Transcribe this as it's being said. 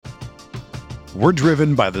We're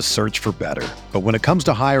driven by the search for better. But when it comes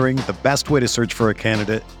to hiring, the best way to search for a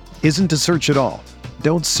candidate isn't to search at all.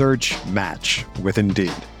 Don't search, match with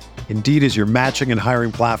Indeed. Indeed is your matching and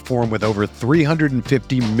hiring platform with over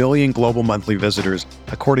 350 million global monthly visitors,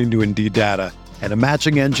 according to Indeed data, and a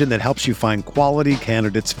matching engine that helps you find quality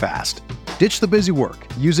candidates fast. Ditch the busy work.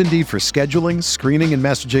 Use Indeed for scheduling, screening, and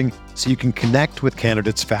messaging so you can connect with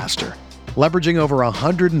candidates faster. Leveraging over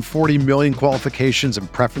 140 million qualifications and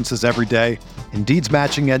preferences every day, Indeed's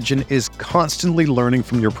matching engine is constantly learning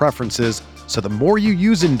from your preferences, so the more you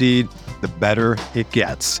use Indeed, the better it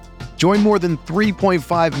gets. Join more than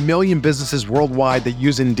 3.5 million businesses worldwide that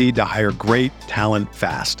use Indeed to hire great talent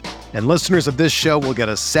fast. And listeners of this show will get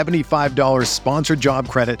a $75 sponsored job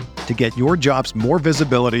credit to get your jobs more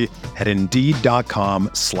visibility at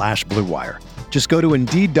Indeed.com/Blue Wire. Just go to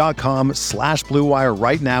Indeed.com/Blue Wire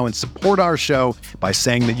right now and support our show by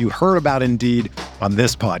saying that you heard about Indeed on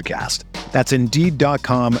this podcast. That's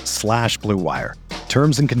Indeed.com/Blue Wire.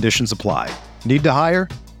 Terms and conditions apply. Need to hire?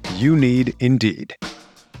 You need Indeed.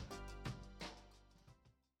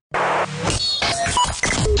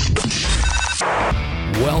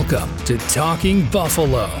 Welcome to Talking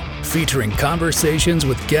Buffalo, featuring conversations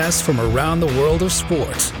with guests from around the world of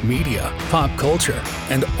sports, media, pop culture,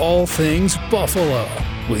 and all things Buffalo,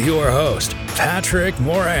 with your host, Patrick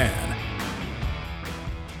Moran.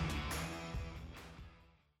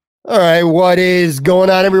 All right, what is going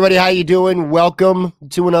on, everybody? How you doing? Welcome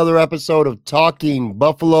to another episode of Talking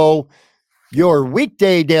Buffalo, your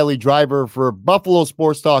weekday daily driver for Buffalo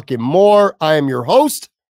sports talk and more. I am your host,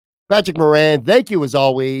 Patrick Moran. Thank you, as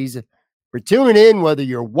always, for tuning in, whether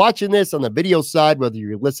you're watching this on the video side, whether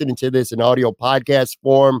you're listening to this in audio podcast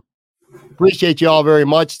form. Appreciate you all very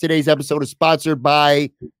much. Today's episode is sponsored by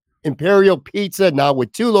Imperial Pizza, now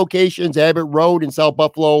with 2 locations, Abbott Road in South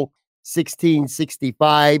Buffalo,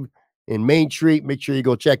 1665 in Main Street. Make sure you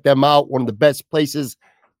go check them out. One of the best places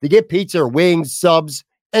to get pizza or wings, subs,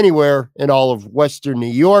 anywhere in all of Western New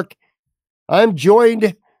York. I'm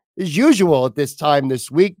joined as usual at this time this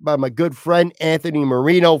week by my good friend Anthony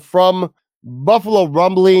Marino from Buffalo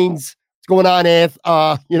Rumblings. What's going on, Anth?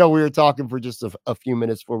 We were talking for just a few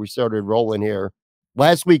minutes before we started rolling here.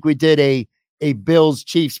 Last week we did a Bills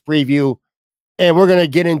Chiefs preview, and we're going to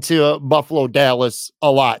get into Buffalo Dallas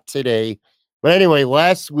a lot today. But anyway,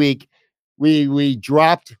 last week we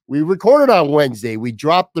recorded on Wednesday. We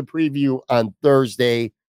dropped the preview on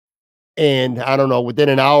Thursday. And I don't know, within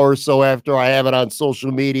an hour or so after I have it on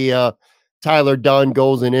social media, Tyler Dunn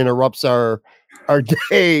goes and interrupts our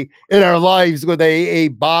day in our lives with a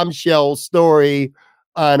bombshell story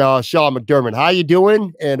on Sean McDermott. How you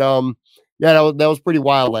doing? And that was pretty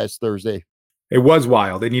wild last Thursday. It was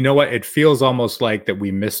wild. And you know what? It feels almost like that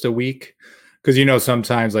we missed a week. Because,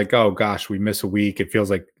 sometimes like, oh, gosh, we miss a week. It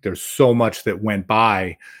feels like there's so much that went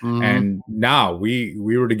by. Mm-hmm. And now we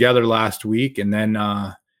were together last week. And then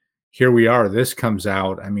here we are. This comes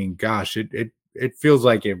out. I mean, gosh, it feels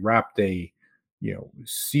like it wrapped a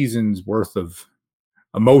season's worth of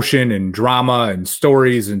emotion and drama and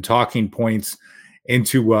stories and talking points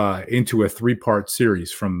into a 3-part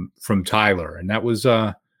series from Tyler. And that was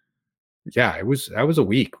that was a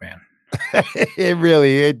week, man.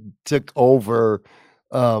 It took over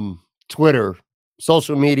Twitter,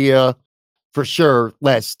 social media, for sure,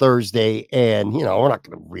 last Thursday. And, we're not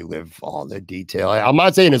going to relive all the detail. I'm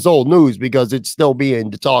not saying it's old news because it's still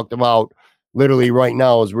being talked about literally right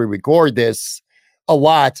now as we record this a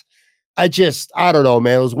lot. I don't know,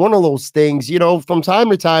 man. It was one of those things, from time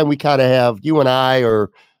to time, we kind of have, you and I,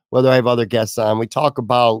 or whether I have other guests on, we talk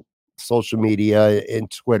about social media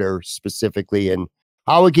and Twitter specifically and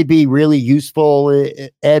how it could be really useful,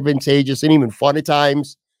 advantageous, and even fun at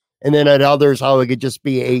times. And then at others, how it could just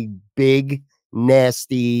be a big,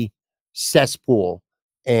 nasty cesspool.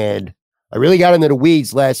 And I really got into the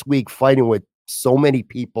weeds last week fighting with so many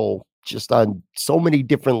people just on so many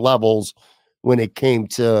different levels when it came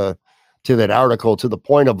to that article, to the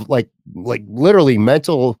point of like literally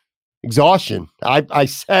mental exhaustion. I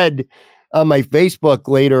said on my Facebook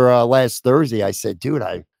later last Thursday, I said, dude,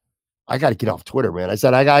 I got to get off Twitter, man. I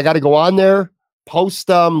said, I got to go on there, post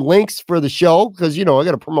links for the show because, I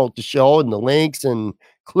got to promote the show and the links and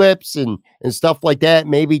clips and stuff like that.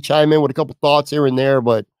 Maybe chime in with a couple thoughts here and there,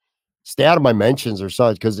 but stay out of my mentions or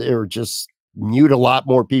such because it were just mute a lot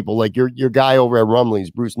more people. Like your guy over at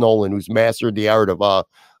Rumblings, Bruce Nolan, who's mastered the art of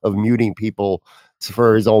muting people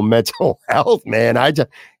for his own mental health, man. I just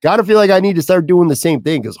got to feel like I need to start doing the same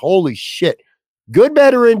thing because holy shit. Good,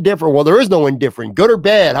 bad, or indifferent. Well, there is no indifferent. Good or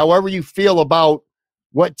bad, however you feel about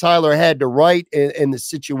what Tyler had to write and the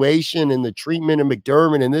situation and the treatment of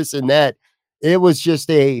McDermott and this and that. It was just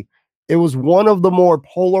a it was one of the more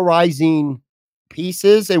polarizing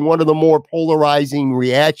pieces and one of the more polarizing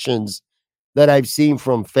reactions that I've seen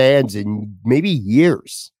from fans in maybe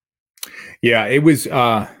years. Yeah, it was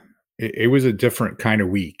a different kind of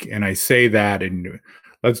week. And I say that, and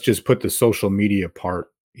let's just put the social media part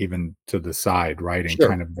even to the side, right? And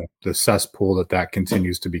kind of the cesspool that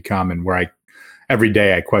continues to become, and where every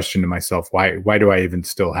day I question to myself, why do I even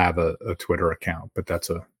still have a Twitter account? But that's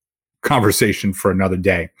a conversation for another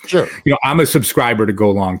day. Sure. I'm a subscriber to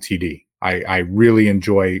Go Long TD. I really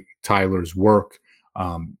enjoy Tyler's work,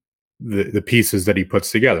 the pieces that he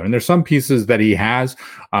puts together. And there's some pieces that he has.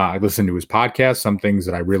 I listen to his podcast, some things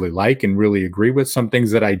that I really like and really agree with, some things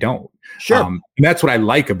that I don't. Sure. And that's what I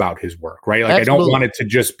like about his work, right? Like, absolutely. I don't want it to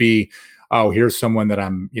just be, oh, here's someone that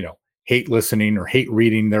I'm, hate listening or hate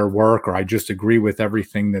reading their work, or I just agree with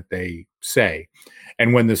everything that they say.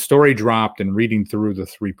 And when the story dropped and reading through the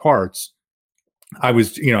 3 parts, I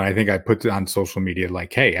was, I think I put it on social media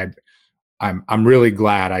like, hey, I'm really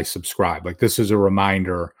glad I subscribed. Like, this is a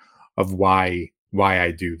reminder of why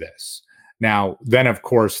I do this. Now, then, of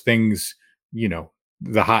course, things,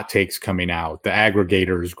 the hot takes coming out, the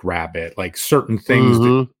aggregators grab it, like certain things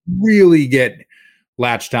that really get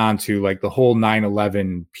latched onto, like the whole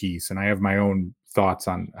 9/11 piece. And I have my own thoughts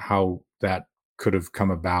on how that could have come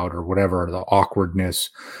about, or whatever, the awkwardness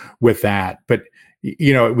with that. But,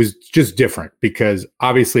 it was just different because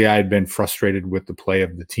obviously I had been frustrated with the play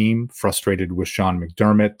of the team, frustrated with Sean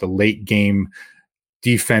McDermott, the late game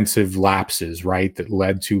defensive lapses, right, that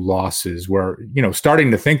led to losses, where,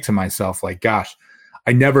 starting to think to myself, like, gosh,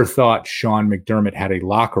 I never thought Sean McDermott had a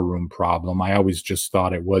locker room problem. I always just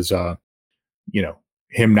thought it was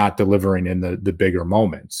him not delivering in the bigger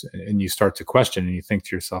moments. And you start to question and you think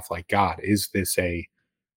to yourself, like, God, is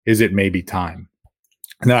it maybe time?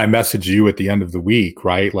 And then I messaged you at the end of the week,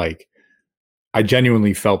 right? Like, I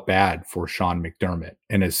genuinely felt bad for Sean McDermott,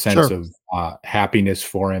 and a sense of happiness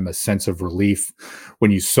for him, a sense of relief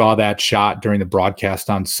when you saw that shot during the broadcast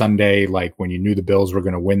on Sunday, like when you knew the Bills were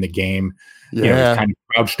going to win the game. Yeah. He's kind of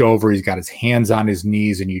crouched over, he's got his hands on his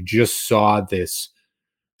knees, and you just saw this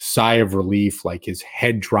sigh of relief, like his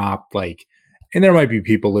head dropped. Like, and there might be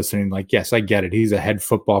people listening like, yes, I get it. He's a head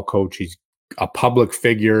football coach. He's a public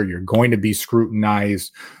figure. You're going to be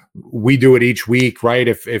scrutinized. We do it each week, right?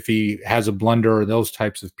 If he has a blunder or those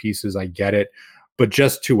types of pieces, I get it. But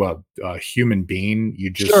just to a human being, you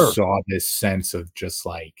just saw this sense of just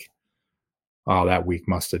like, oh, that week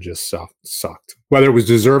must have just sucked. Whether it was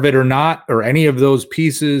deserve it or not, or any of those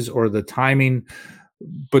pieces, or the timing.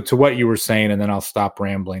 But to what you were saying, and then I'll stop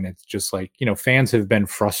rambling, it's just like, fans have been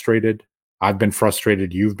frustrated. I've been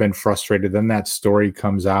frustrated. You've been frustrated. Then that story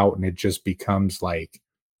comes out and it just becomes like,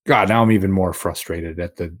 God, now I'm even more frustrated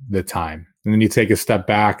at the time. And then you take a step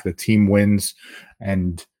back, the team wins,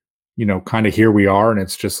 and, kind of here we are. And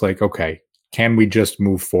it's just like, okay, can we just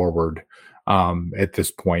move forward at this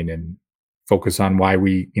point and focus on why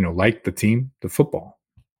we, like the team, the football?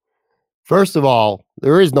 First of all,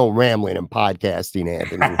 there is no rambling in podcasting,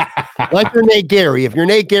 Anthony. Like you're Nate Gary. If you're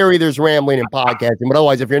Nate Gary, there's rambling in podcasting. But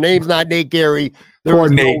otherwise, if your name's not Nate Gary, there's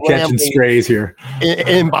Nate catching strays here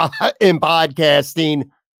in podcasting.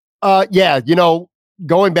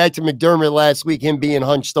 Going back to McDermott last week, him being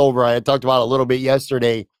hunched over, I had talked about it a little bit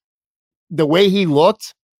yesterday. The way he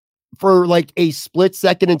looked, for like a split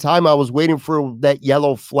second in time, I was waiting for that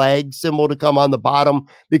yellow flag symbol to come on the bottom,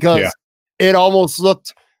 because it almost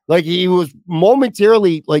looked like he was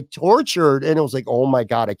momentarily like tortured. And it was like, oh my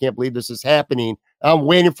God, I can't believe this is happening. I'm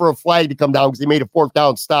waiting for a flag to come down because they made a 4th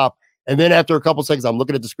down stop. And then after a couple seconds, I'm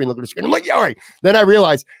looking at the screen. I'm like, yeah, all right. Then I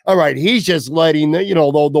realized, all right, he's just letting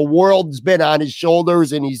the world's been on his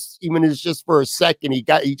shoulders, and it's just for a second,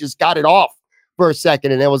 he just got it off for a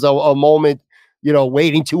second. And it was a moment,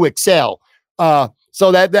 waiting to excel.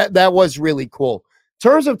 So that was really cool. In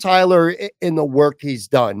terms of Tyler in the work he's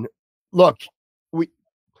done, look,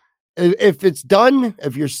 if it's done,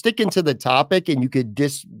 if you're sticking to the topic and you could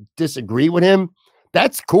disagree with him,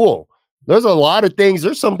 that's cool. There's a lot of things.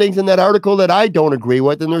 There's some things in that article that I don't agree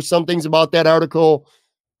with. And there's some things about that article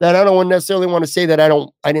that I don't necessarily want to say that I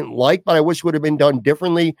didn't like, but I wish would have been done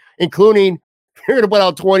differently, including if you're going to put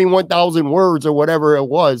out 21,000 words or whatever it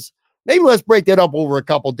was. Maybe let's break that up over a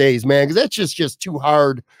couple days, man, because that's just too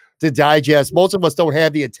hard to digest. Most of us don't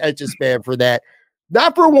have the attention span for that.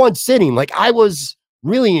 Not for one sitting. Like, I was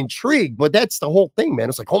really intrigued, but that's the whole thing, man.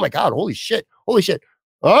 It's like, oh my God, holy shit.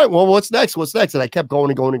 All right, well, what's next? And I kept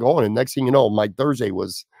going and going and going. And next thing you know, my Thursday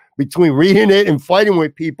was, between reading it and fighting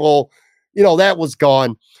with people, that was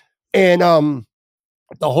gone. And the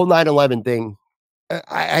whole 9/11 thing,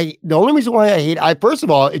 the only reason why first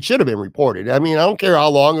of all, it should have been reported. I mean, I don't care how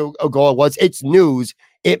long ago it was. It's news.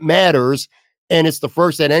 It matters. And it's the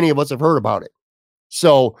first that any of us have heard about it.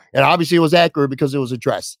 So, and obviously it was accurate because it was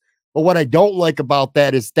addressed. But what I don't like about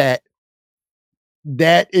that is that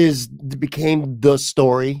became the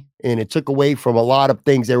story, and it took away from a lot of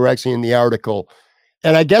things that were actually in the article.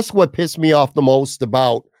 And I guess what pissed me off the most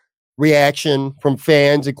about reaction from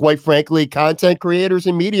fans and, quite frankly, content creators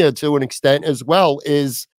and media to an extent as well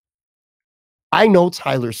is I know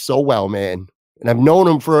Tyler so well, man, and I've known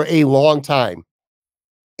him for a long time.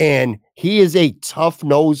 And he is a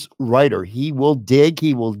tough-nosed writer. He will dig.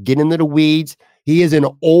 He will get into the weeds. He is an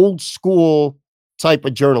old school type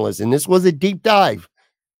of journalist. And this was a deep dive.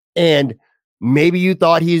 And maybe you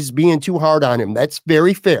thought he's being too hard on him. That's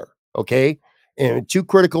very fair. Okay. And too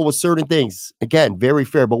critical with certain things. Again, very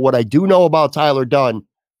fair. But what I do know about Tyler Dunne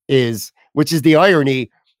is, which is the irony,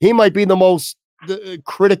 he might be the most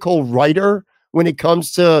critical writer when it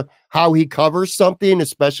comes to how he covers something,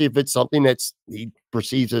 especially if it's something that's he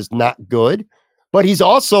perceives as not good. But he's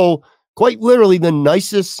also quite literally the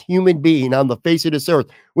nicest human being on the face of this earth,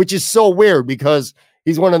 which is so weird because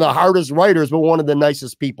he's one of the hardest writers, but one of the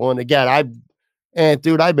nicest people. And again, I've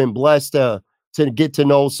been blessed to get to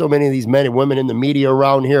know so many of these men and women in the media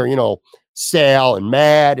around here, you know, Sal and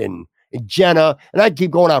Matt and Jenna. And I'd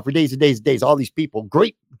keep going on for days and days and days. All these people,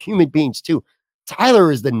 great human beings too.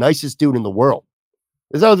 Tyler is the nicest dude in the world.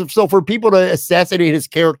 So for people to assassinate his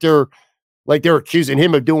character, like they're accusing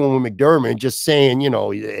him of doing with McDermott, just saying, you know,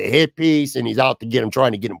 he's a hit piece and he's out to get him,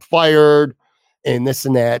 trying to get him fired and this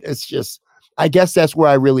and that. It's just, I guess that's where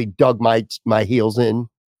I really dug my heels in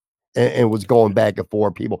and was going back and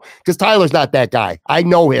forth, people. Because Tyler's not that guy. I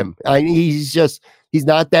know him. He's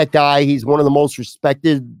not that guy. He's one of the most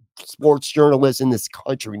respected sports journalists in this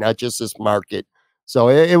country, not just this market. So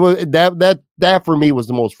it was that for me was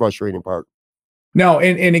the most frustrating part. No,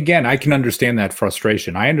 and again, I can understand that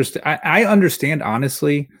frustration. I understand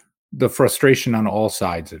honestly the frustration on all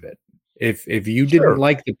sides of it. If you didn't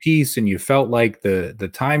like the piece and you felt like the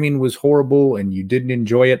timing was horrible and you didn't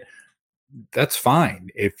enjoy it, that's fine.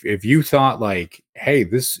 If you thought like, hey,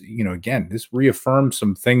 this, you know, again, this reaffirms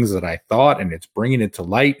some things that I thought and it's bringing it to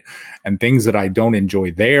light and things that I don't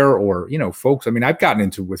enjoy there, or, you know, folks, I mean, I've gotten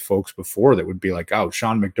into with folks before that would be like, oh,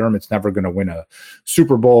 Sean McDermott's never going to win a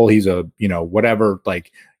Super Bowl. He's a, you know, whatever,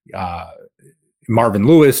 like Marvin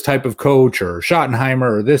Lewis type of coach or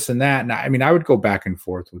Schottenheimer or this and that. And I mean, I would go back and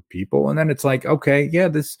forth with people, and then it's like, okay, yeah,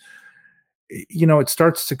 this, you know, it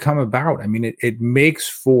starts to come about. I mean, it makes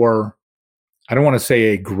for, I don't want to say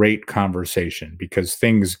a great conversation because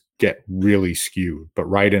things get really skewed, but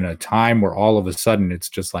right in a time where all of a sudden it's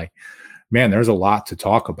just like, man, there's a lot to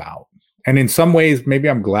talk about. And in some ways, maybe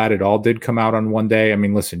I'm glad it all did come out on one day. I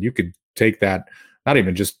mean, listen, you could take that, not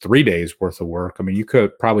even just 3 days worth of work. I mean, you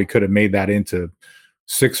could have made that into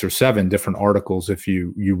 6 or 7 different articles if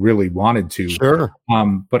you really wanted to. Sure.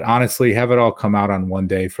 But honestly, have it all come out on one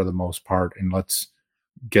day for the most part, and let's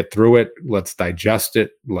get through it. Let's digest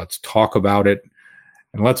it. Let's talk about it,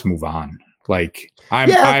 and let's move on. Like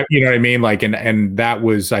I, you know what I mean? Like, and that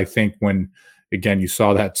was, I think, when, again, you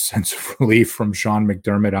saw that sense of relief from Sean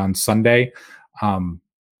McDermott on Sunday.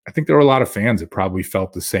 I think there were a lot of fans that probably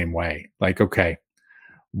felt the same way. Like, okay,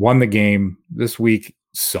 won the game this week,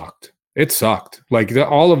 sucked. It sucked. Like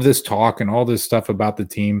all of this talk and all this stuff about the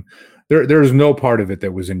team, there's no part of it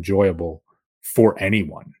that was enjoyable for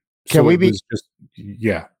anyone. Can we be just,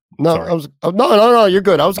 yeah. No, no, you're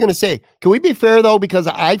good. I was going to say, can we be fair though? Because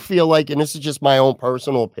I feel like, and this is just my own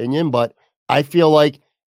personal opinion, but I feel like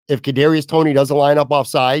if Kadarius Toney doesn't line up off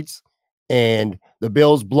sides and the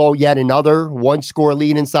Bills blow yet another 1-score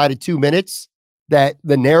lead inside of 2 minutes, that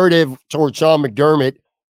the narrative towards Sean McDermott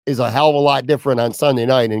is a hell of a lot different on Sunday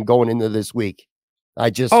night and going into this week.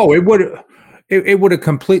 It would have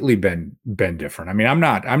completely been different. I mean, I'm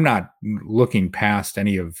not looking past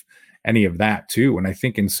any of that too. And I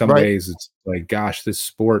think in some ways it's like, gosh, this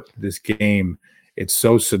sport, this game, it's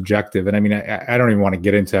so subjective. And I mean, I don't even want to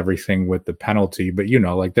get into everything with the penalty, but you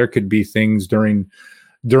know, like there could be things during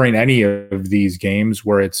any of these games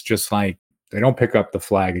where it's just like, they don't pick up the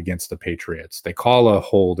flag against the Patriots. They call a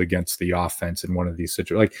hold against the offense in one of these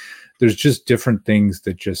situations. Like there's just different things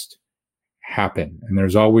that just happen. And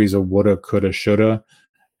there's always a woulda, coulda, shoulda.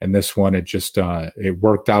 And this one, it just it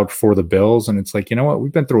worked out for the Bills. And it's like, you know what?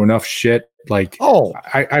 We've been through enough shit. Like,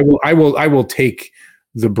 I will take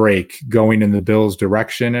the break going in the Bills'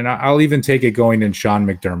 direction, and I'll even take it going in Sean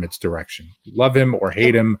McDermott's direction. Love him or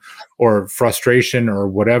hate him or frustration or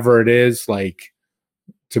whatever it is. Like,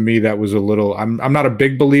 to me, that was a little. I'm not a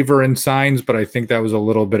big believer in signs, but I think that was a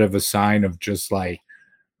little bit of a sign of just like,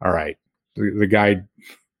 all right, the guy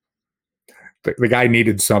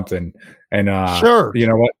needed something, and Sure. you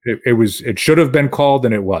know what? It should have been called,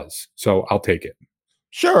 and it was. So I'll take it.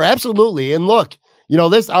 Sure, absolutely. And look,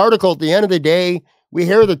 this article, at the end of the day, we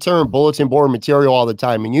hear the term bulletin board material all the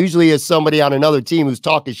time. And usually it's somebody on another team who's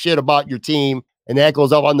talking shit about your team, and that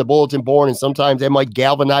goes up on the bulletin board. And sometimes that might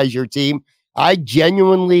galvanize your team. I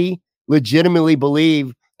genuinely, legitimately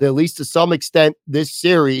believe that, at least to some extent, this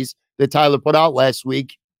series that Tyler put out last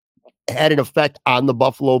week had an effect on the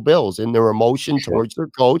Buffalo Bills and their emotion towards their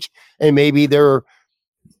coach, and maybe their,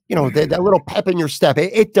 that little pep in your step.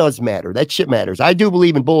 It does matter. That shit matters. I do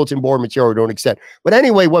believe in bulletin board material to an extent. But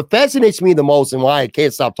anyway, what fascinates me the most, and why I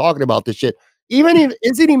can't stop talking about this shit,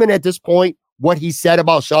 isn't even at this point what he said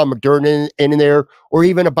about Sean McDermott in there, or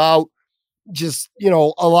even about just,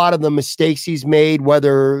 a lot of the mistakes he's made,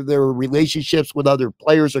 whether they're relationships with other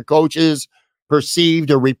players or coaches,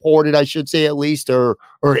 perceived or reported, I should say, at least, or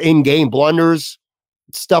in-game blunders,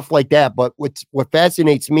 stuff like that. But what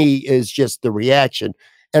fascinates me is just the reaction.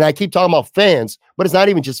 And I keep talking about fans, but it's not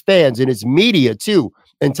even just fans, and it's media too.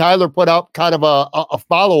 And Tyler put out kind of a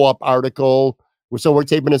follow-up article. So we're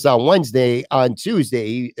taping this on Wednesday. On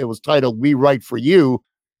Tuesday, it was titled "We Write for You."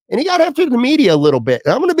 And he got after the media a little bit.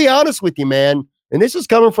 And I'm going to be honest with you, man. And this is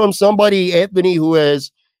coming from somebody, Anthony, who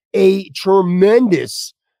has a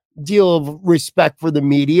tremendous deal of respect for the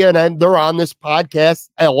media. And they're on this podcast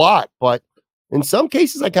a lot. But in some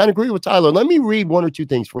cases, I kind of agree with Tyler. Let me read one or two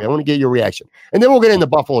things for you. I want to get your reaction. And then we'll get into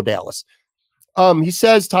Buffalo, Dallas. He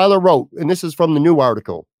says, Tyler wrote, and this is from the new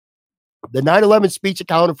article, the 9/11 speech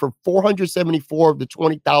accounted for 474 of the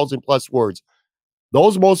 20,000 plus words.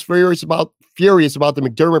 Those most furious about the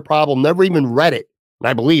McDermott problem never even read it. And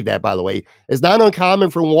I believe that, by the way. It's not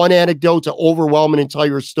uncommon for one anecdote to overwhelm an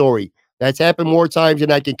entire story. That's happened more times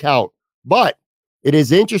than I can count. But it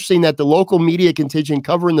is interesting that the local media contingent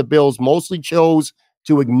covering the Bills mostly chose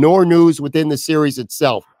to ignore news within the series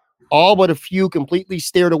itself. All but a few completely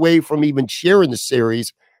steered away from even sharing the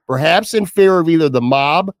series, perhaps in fear of either the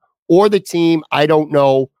mob or the team. I don't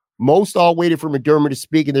know. Most all waited for McDermott to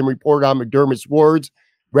speak and then reported on McDermott's words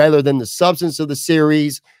rather than the substance of the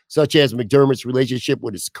series, such as McDermott's relationship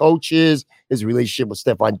with his coaches, his relationship with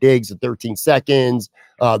Stephon Diggs at 13 seconds,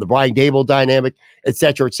 the Brian Daboll dynamic, et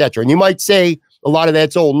cetera, et cetera. And you might say a lot of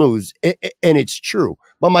that's old news, and it's true.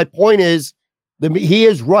 But my point is, he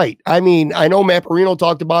is right. I mean, I know Matt Perino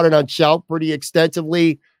talked about it on Shout pretty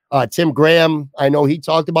extensively. Tim Graham, I know he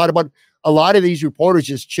talked about it, but a lot of these reporters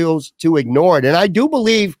just chose to ignore it. And I do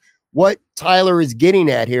believe what Tyler is getting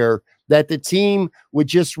at here, that the team would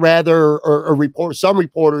just rather, or some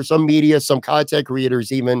reporters, some media, some content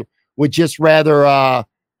creators even, would just rather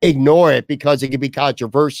ignore it because it could be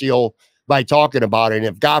controversial by talking about it. And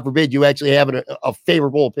if, God forbid, you actually have a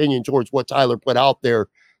favorable opinion towards what Tyler put out there,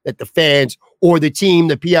 that the fans or the team,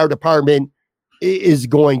 the PR department, is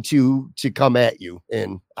going to come at you.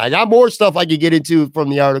 And I got more stuff I could get into from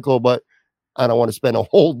the article, but I don't want to spend a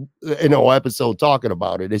whole episode talking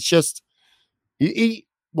about it. It's just,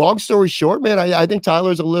 long story short, man, I think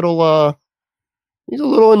Tyler's a little he's a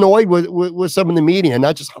little annoyed with some of the media,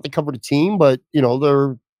 not just how they cover the team, but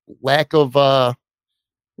their lack of I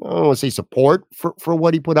don't want to say support for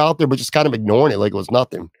what he put out there, but just kind of ignoring it like it was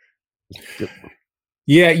nothing.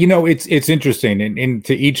 Yeah, it's interesting, and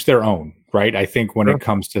to each their own, right? I think when it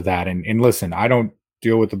comes to that, and listen, I don't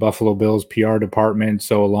deal with the Buffalo Bills PR department,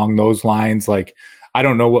 so along those lines, like, I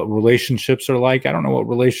don't know what relationships are like. I don't know what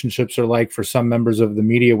relationships are like for some members of the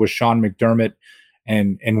media with Sean McDermott,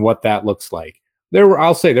 and what that looks like.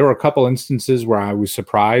 I'll say there were a couple instances where I was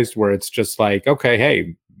surprised, where it's just like, okay,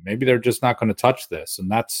 hey, maybe they're just not going to touch this, and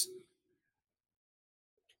that's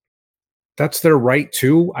their right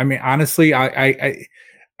too. I mean, honestly, I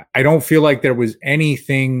don't feel like there was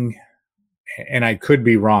anything, and I could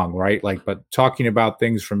be wrong, right? Like, but talking about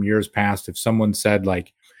things from years past, if someone said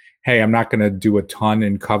like, hey, I'm not going to do a ton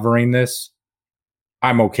in covering this,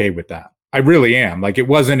 I'm okay with that. I really am. Like, it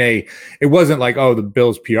wasn't like, oh, the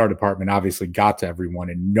Bills PR department obviously got to everyone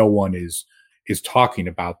and no one is talking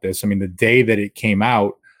about this. I mean, the day that it came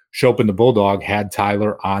out, Chopin the Bulldog had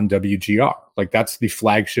Tyler on WGR. Like, that's the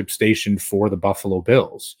flagship station for the Buffalo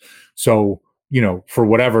Bills. So, for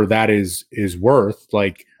whatever that is worth,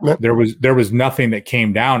 like, there was nothing that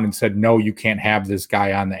came down and said, no, you can't have this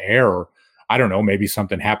guy on the air. Or, I don't know, maybe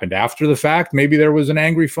something happened after the fact. Maybe there was an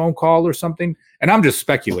angry phone call or something. And I'm just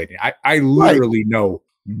speculating. I literally know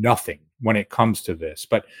nothing when it comes to this.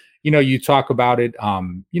 But you talk about it.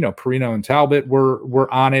 Perino and Talbot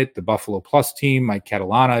were on it. The Buffalo Plus team, Mike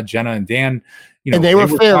Catalana, Jenna and Dan, and they were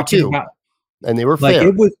fair too. And they were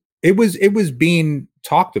fair. It was being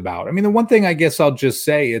talked about. I mean, the one thing I guess I'll just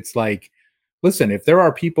say, it's like, listen, if there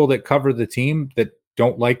are people that cover the team that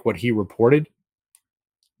don't like what he reported,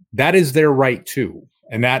 that is their right too.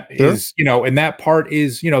 And that is, and that part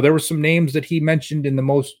is, there were some names that he mentioned in the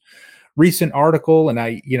most recent article. And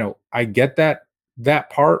I get that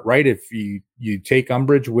part, right? If you take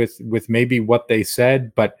umbrage with maybe what they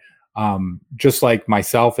said, but just like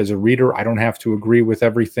myself as a reader, I don't have to agree with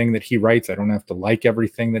everything that he writes. I don't have to like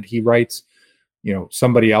everything that he writes.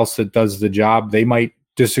 Somebody else that does the job, they might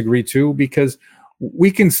disagree too, because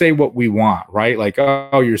we can say what we want, right? Like,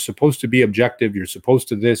 oh, you're supposed to be objective. You're supposed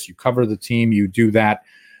to this, you cover the team, you do that.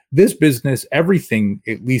 This business, everything,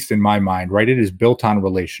 at least in my mind, right? It is built on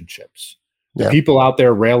relationships. The people out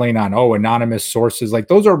there railing on, anonymous sources, like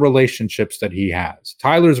those are relationships that he has.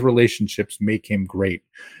 Tyler's relationships make him great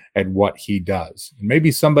at what he does. And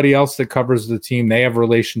maybe somebody else that covers the team, they have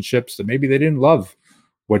relationships that maybe they didn't love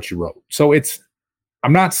what you wrote. So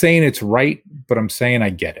I'm not saying it's right, but I'm saying I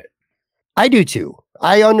get it. I do too.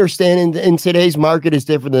 I understand in today's market is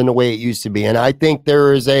different than the way it used to be. And I think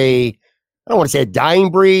there is I don't want to say a dying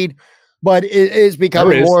breed, but it is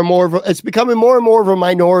becoming more and more of a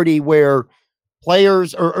minority where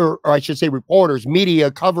players or I should say reporters, media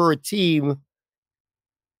cover a team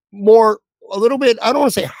a little bit, I don't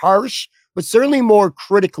want to say harsh, but certainly more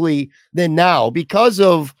critically than now because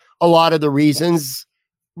of a lot of the reasons,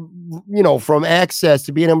 from access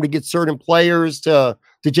to being able to get certain players to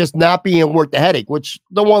just not being worth the headache, which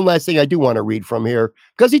the one last thing I do want to read from here,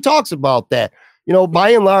 because he talks about that, by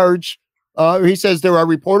and large, he says there are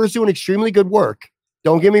reporters doing extremely good work.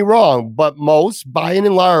 Don't get me wrong, but most, by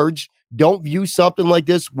and large, don't view something like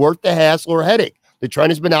this worth the hassle or headache. The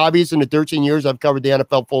trend has been obvious in the 13 years I've covered the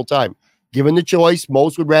NFL full time. Given the choice,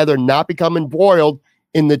 most would rather not become embroiled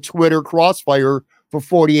in the Twitter crossfire for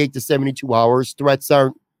 48 to 72 hours. Threats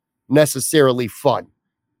aren't necessarily fun.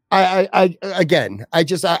 I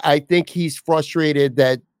think he's frustrated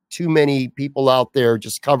that too many people out there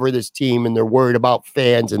just cover this team and they're worried about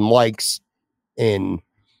fans and likes and,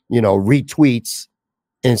 retweets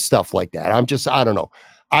and stuff like that. I don't know.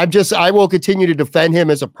 I will continue to defend him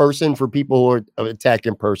as a person for people who are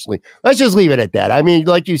attacking him personally. Let's just leave it at that. I mean,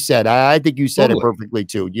 like you said, I think you said it perfectly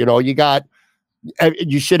too.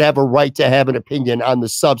 You should have a right to have an opinion on the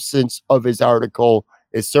substance of his article.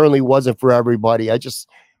 It certainly wasn't for everybody. I don't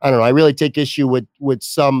know. I really take issue with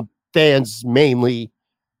some fans mainly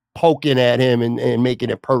poking at him and making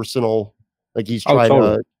it personal. Like he's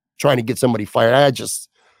trying to get somebody fired.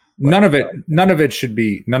 None of it should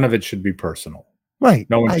be personal. Right.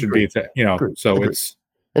 No one should be, so it's.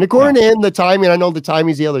 And according to him, the timing, I know the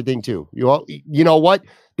timing is the other thing too. You know what?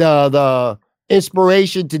 The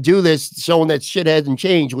inspiration to do this, showing that shit hasn't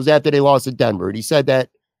changed, was after they lost to Denver. And he said that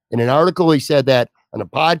in an article, he said that on a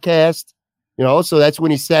podcast, so that's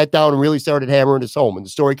when he sat down and really started hammering his home. And the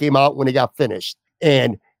story came out when it got finished.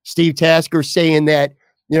 And Steve Tasker saying that,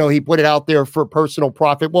 he put it out there for personal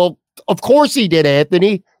profit. Well, of course he did,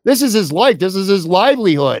 Anthony. This is his life. This is his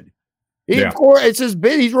livelihood. Of course, it's his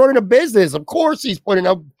business. He's running a business. Of course he's putting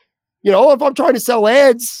up, if I'm trying to sell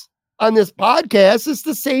ads on this podcast, it's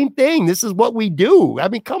the same thing. This is what we do. I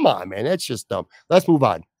mean, come on, man. That's just dumb. Let's move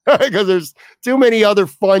on because there's too many other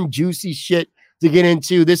fun, juicy shit to get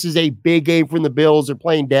into. This is a big game from the Bills. They're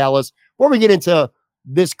playing Dallas. Before we get into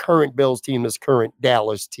this current Bills team, this current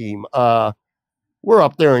Dallas team, we're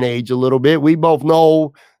up there in age a little bit. We both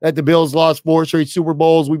know that the Bills lost 4 straight Super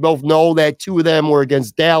Bowls. We both know that 2 of them were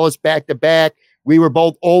against Dallas back to back. We were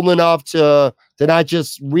both old enough to not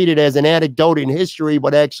just read it as an anecdote in history,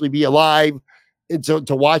 but actually be alive and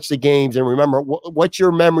to watch the games and remember. What's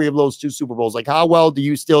your memory of those 2 Super Bowls? Like, how well do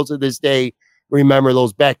you still to this day remember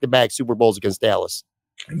those back-to-back Super Bowls against Dallas?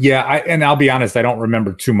 Yeah, and I'll be honest, I don't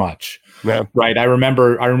remember too much. Yeah. Right. I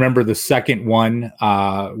remember the second one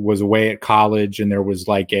was away at college, and there was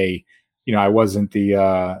like I wasn't the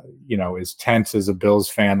as tense as a Bills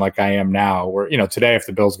fan like I am now. Where today, if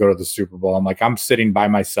the Bills go to the Super Bowl, I'm sitting by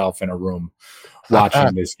myself in a room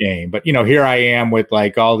watching this game. But here I am with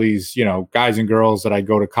like all these guys and girls that I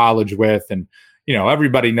go to college with, and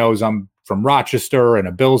everybody knows I'm from Rochester and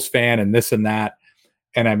a Bills fan and this and that.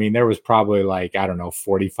 And I mean, there was probably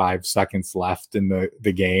 45 seconds left in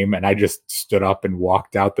the game. And I just stood up and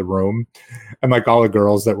walked out the room. And like all the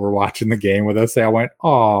girls that were watching the game with us, I went,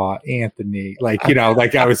 "Oh, Anthony,"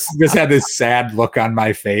 I was just had this sad look on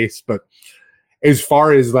my face. But as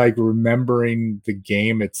far as like remembering the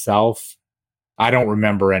game itself, I don't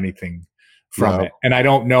remember anything from it. And I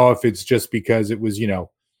don't know if it's just because it was,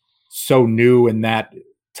 so new in that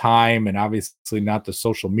time, and obviously not the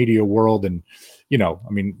social media world. And,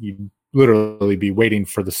 you literally be waiting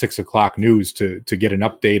for the 6 o'clock news to get an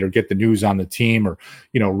update or get the news on the team, or,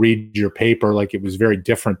 read your paper. Like, it was very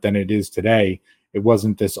different than it is today. It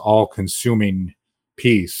wasn't this all consuming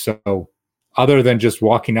piece. So other than just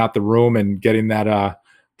walking out the room and getting that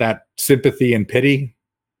sympathy and pity,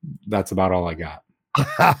 that's about all I got.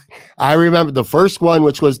 I remember the first one,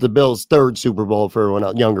 which was the Bills' third Super Bowl, for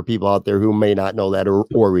everyone younger people out there who may not know that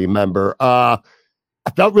or remember. I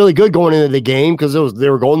felt really good going into the game because they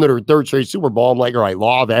were going to their third straight Super Bowl. I'm like, all right,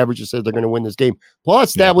 law of averages says they're going to win this game.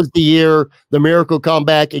 Plus, that was the year the miracle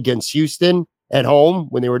comeback against Houston at home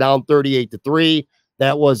when they were down 38-3.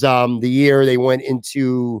 That was the year they went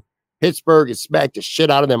into Pittsburgh and smacked the shit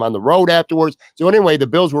out of them on the road afterwards. So anyway, the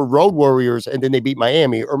Bills were road warriors, and then they beat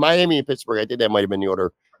Miami and Pittsburgh. I think that might have been the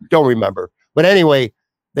order. Don't remember. But anyway,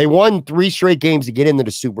 they won 3 straight games to get into the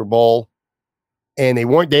Super Bowl, and they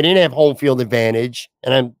didn't have home field advantage.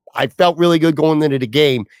 And I felt really good going into the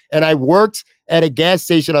game. And I worked at a gas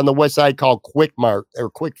station on the west side called Quick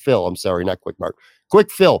Fill. I'm sorry, not Quick Mart. Quick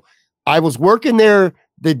Fill. I was working there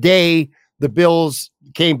the day the Bills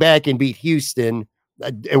came back and beat Houston.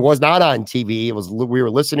 It was not on TV. We were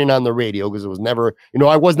listening on the radio because it was never,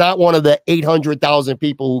 I was not one of the 800,000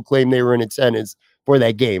 people who claimed they were in attendance for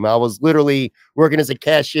that game. I was literally working as a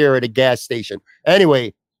cashier at a gas station.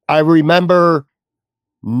 Anyway, I remember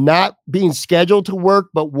not being scheduled to work,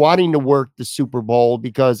 but wanting to work the Super Bowl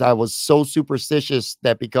because I was so superstitious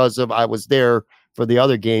that because I was there for the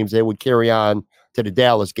other games, they would carry on to the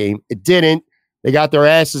Dallas game. It didn't. They got their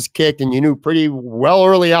asses kicked, and you knew pretty well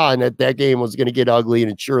early on that game was going to get ugly,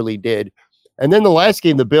 and it surely did. And then the last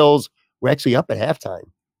game, the Bills were actually up at halftime.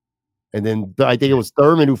 And then I think it was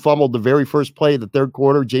Thurman who fumbled the very first play of the third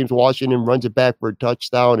quarter. James Washington runs it back for a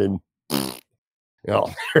touchdown, and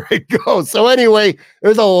there it goes. So anyway,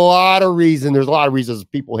 there's a lot of reasons. There's a lot of reasons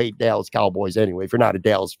people hate Dallas Cowboys anyway, if you're not a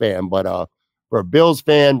Dallas fan. But for a Bills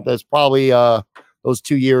fan, that's probably those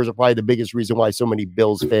 2 years are probably the biggest reason why so many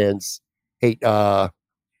Bills fans hate the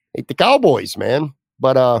Cowboys, man.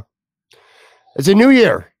 But it's a new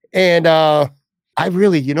year, and I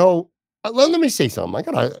really, let me say something. I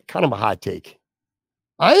got a kind of a hot take.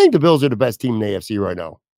 I think the Bills are the best team in the AFC right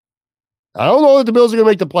now. I don't know that the Bills are going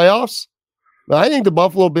to make the playoffs, but I think the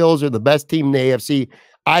Buffalo Bills are the best team in the AFC.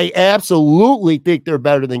 I absolutely think they're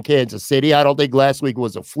better than Kansas City. I don't think last week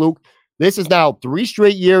was a fluke. This is now 3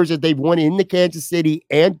 straight years that they've won in the Kansas City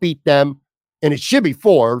and beat them. And it should be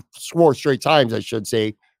 4 straight times, I should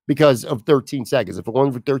say, because of 13 seconds. If it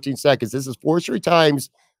wasn't for 13 seconds, this is 4 straight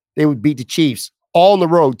times they would beat the Chiefs, all on the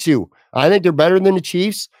road, too. I think they're better than the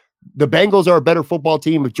Chiefs. The Bengals are a better football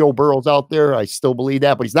team if Joe Burrow's out there. I still believe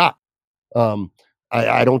that, but he's not.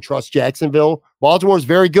 I don't trust Jacksonville. Baltimore's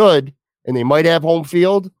very good, and they might have home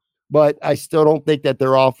field, but I still don't think that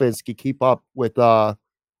their offense can keep up with the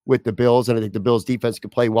Bills, and I think the Bills' defense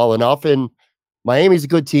could play well enough. And Miami's a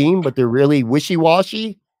good team, but they're really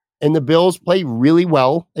wishy-washy, and the Bills play really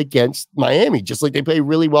well against Miami, just like they play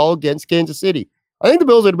really well against Kansas City. I think the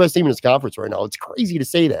Bills are the best team in this conference right now. It's crazy to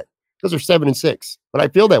say that because they're 7-6, but I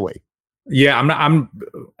feel that way. Yeah,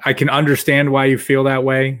 I can understand why you feel that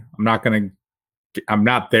way. I'm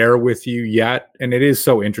not there with you yet. And it is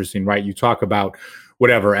so interesting, right? You talk about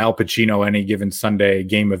whatever, Al Pacino, any given Sunday,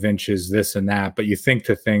 game of inches, this and that, but you think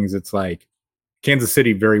to things, it's like, Kansas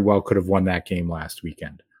City very well could have won that game last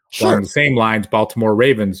weekend. Sure. Along the same lines, Baltimore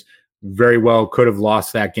Ravens very well could have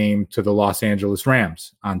lost that game to the Los Angeles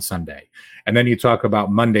Rams on Sunday. And then you talk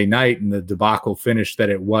about Monday night and the debacle finish that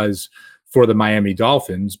it was for the Miami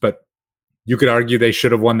Dolphins, but you could argue they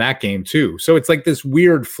should have won that game too. So it's like this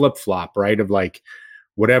weird flip-flop, right, of like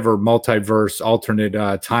whatever multiverse, alternate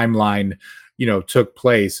timeline, took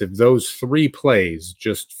place. If those 3 plays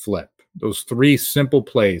just flip, those 3 simple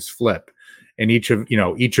plays flip, in each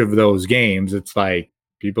of those games, it's like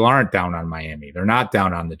people aren't down on Miami. They're not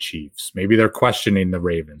down on the Chiefs. Maybe they're questioning the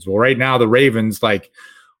Ravens. Well, right now the Ravens, the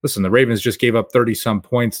Ravens just gave up 30-some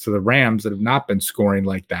points to the Rams that have not been scoring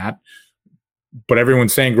like that. But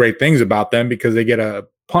everyone's saying great things about them because they get a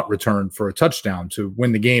punt return for a touchdown to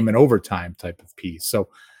win the game in overtime type of piece. So,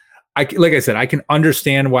 like I said, I can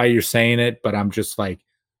understand why you're saying it, but I'm just like,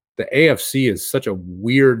 the AFC is such a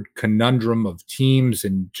weird conundrum of teams,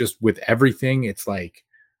 and just with everything, it's like,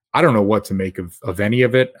 I don't know what to make of any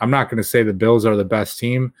of it. I'm not going to say the Bills are the best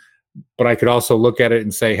team, but I could also look at it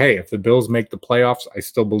and say, hey, if the Bills make the playoffs, I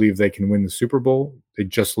still believe they can win the Super Bowl. They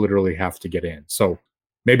just literally have to get in. So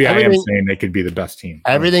maybe I am saying they could be the best team.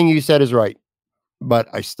 Everything you said is right. but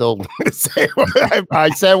I still say I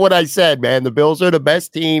said what I said, man. The Bills are the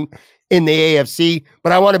best team in the AFC,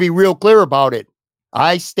 but I want to be real clear about it.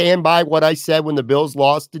 I stand by what I said when the Bills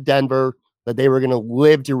lost to Denver, that they were going to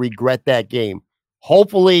live to regret that game.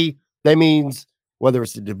 Hopefully, that means whether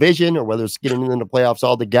it's the division or whether it's getting into the playoffs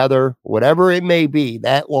altogether, whatever it may be,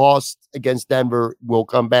 that loss against Denver will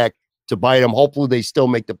come back to bite them. Hopefully, they still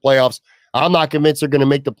make the playoffs. I'm not convinced they're going to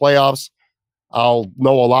make the playoffs. I'll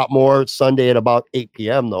know a lot more Sunday at about 8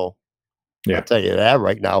 p.m., though. Yeah. I'll tell you that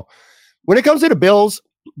right now. When it comes to the Bills,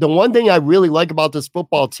 the one thing I really like about this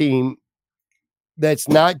football team that's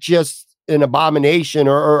not just an abomination,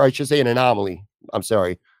 or I should say an anomaly, I'm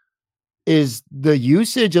sorry, is the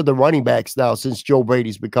usage of the running backs now since Joe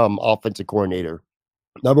Brady's become offensive coordinator.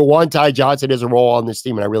 Number one, Ty Johnson has a role on this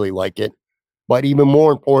team, and I really like it. But even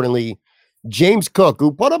more importantly, James Cook,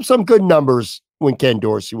 who put up some good numbers when Ken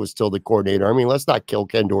Dorsey was still the coordinator. I mean, let's not kill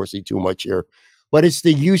Ken Dorsey too much here, but it's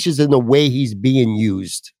the uses and the way he's being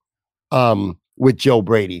used with Joe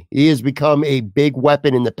Brady. He has become a big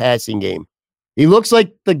weapon in the passing game. He looks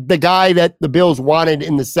like the guy that the Bills wanted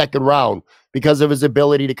in the second round because of his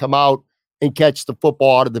ability to come out and catch the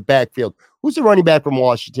football out of the backfield. Who's the running back from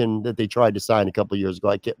Washington that they tried to sign a couple of years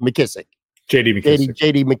ago? McKissick. J.D. McKissick.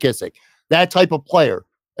 J.D. McKissick. That type of player,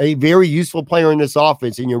 a very useful player in this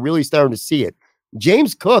offense, and you're really starting to see it.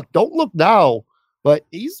 James Cook, don't look now, but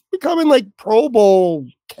he's becoming like Pro Bowl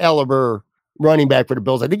caliber running back for the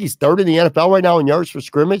Bills. I think he's third in the NFL right now in yards for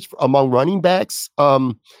scrimmage among running backs.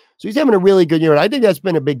 So he's having a really good year, and I think that's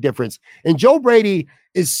been a big difference. And Joe Brady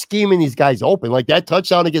is scheming these guys open. Like that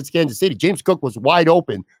touchdown against Kansas City, James Cook was wide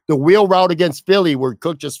open. The wheel route against Philly where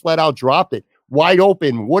Cook just flat out dropped it, wide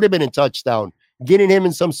open, would have been a touchdown. Getting him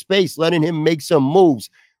in some space, letting him make some moves.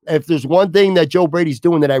 If there's one thing that Joe Brady's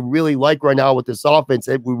doing that I really like right now with this offense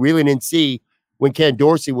that we really didn't see when Ken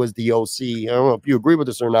Dorsey was the OC, I don't know if you agree with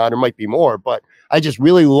this or not, there might be more, but I just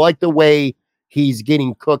really like the way he's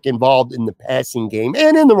getting Cook involved in the passing game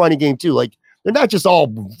and in the running game too. Like they're not just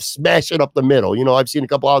all smashing up the middle. You know, I've seen a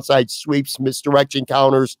couple outside sweeps, misdirection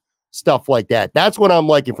counters, stuff like that. That's what I'm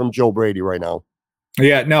liking from Joe Brady right now.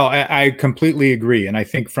 Yeah, no, I completely agree. And I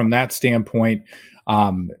think from that standpoint,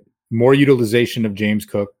 more utilization of James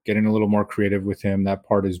Cook, getting a little more creative with him, that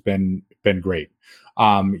part has been great.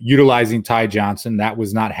 Utilizing Ty Johnson, that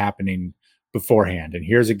was not happening beforehand. And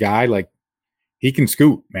here's a guy like he can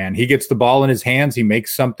scoot, man. He gets the ball in his hands. He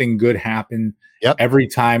makes something good happen every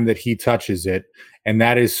time that he touches it. And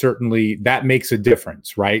that is certainly, that makes a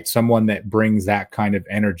difference, right? Someone that brings that kind of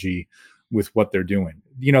energy with what they're doing.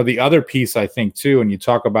 You know, the other piece I think too, and you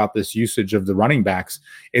talk about this usage of the running backs,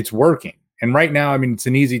 it's working. And right now, I mean, it's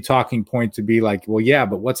an easy talking point to be like, well, yeah,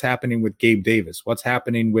 but what's happening with Gabe Davis? What's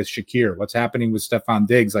happening with Shakir? What's happening with Stephon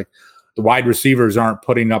Diggs? Like the wide receivers aren't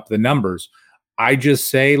putting up the numbers. I just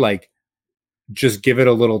say like, just give it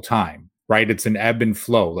a little time, right? It's an ebb and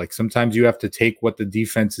flow. Like sometimes you have to take what the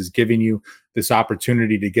defense is giving you, this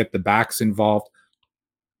opportunity to get the backs involved.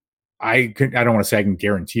 I don't want to say I can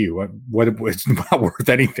guarantee you what it's not worth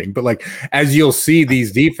anything, but like as you'll see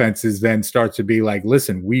these defenses then start to be like,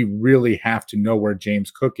 listen, we really have to know where James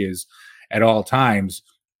Cook is at all times.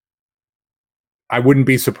 I wouldn't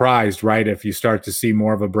be surprised, right, if you start to see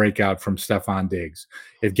more of a breakout from Stephon Diggs,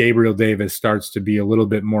 if Gabriel Davis starts to be a little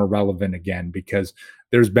bit more relevant again, because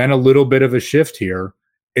there's been a little bit of a shift here.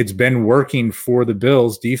 It's been working for the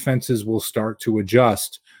Bills. Defenses will start to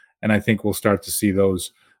adjust, and I think we'll start to see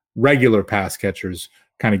those regular pass catchers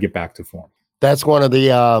kind of get back to form. That's one of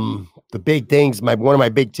the big things. One of my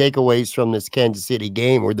big takeaways from this Kansas City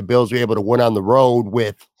game, where the Bills were able to win on the road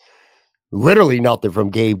with literally nothing from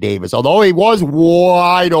Gabe Davis, although he was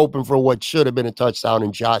wide open for what should have been a touchdown,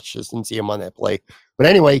 and Josh just didn't see him on that play. But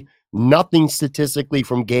anyway, nothing statistically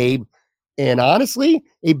from Gabe, and honestly,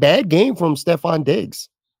 a bad game from Stephon Diggs.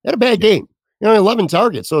 He had a bad game. 11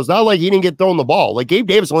 targets, so it's not like he didn't get thrown the ball. Like Gabe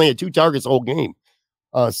Davis only had 2 targets the whole game.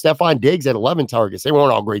 Stephon Diggs had 11 targets. They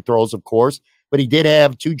weren't all great throws, of course, but he did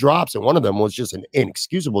have 2 drops, and one of them was just an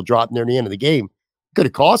inexcusable drop near the end of the game. Could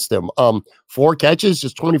have cost them. 4 catches,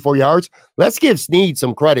 just 24 yards. Let's give Snead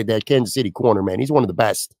some credit, that Kansas City corner, man. He's one of the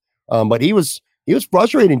best. But he was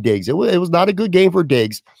frustrating Diggs. It was not a good game for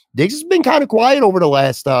Diggs. Diggs has been kind of quiet over the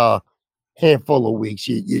last handful of weeks.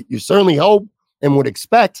 You certainly hope and would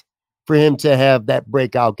expect for him to have that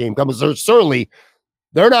breakout game coming. So certainly,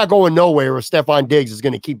 they're not going nowhere if Stephon Diggs is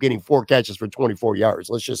going to keep getting 4 catches for 24 yards.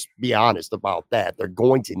 Let's just be honest about that. They're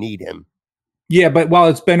going to need him. Yeah, but while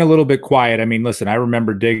it's been a little bit quiet, I mean, listen, I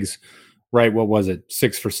remember Diggs, right, what was it,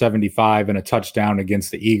 6 for 75 and a touchdown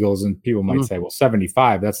against the Eagles, and people might say, well,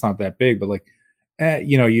 75, that's not that big, but like,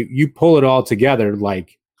 you pull it all together,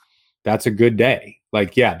 like that's a good day.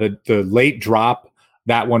 Like, yeah, the late drop,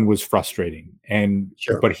 that one was frustrating. And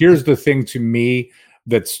but here's the thing to me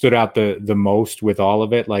that stood out the most with all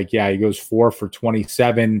of it. Like, yeah, he goes 4 for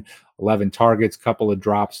 27, 11 targets, couple of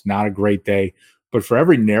drops, not a great day. But for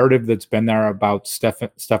every narrative that's been there about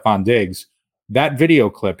Stefon Diggs, that video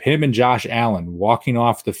clip, him and Josh Allen walking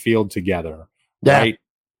off the field together, right?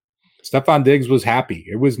 Stefon Diggs was happy.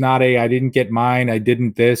 It was not I didn't get mine, I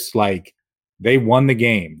didn't this. Like, they won the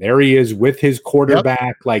game. There he is with his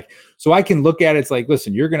quarterback. Like, so I can look at it. It's like,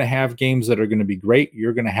 listen, you're going to have games that are going to be great.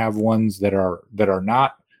 You're going to have ones that are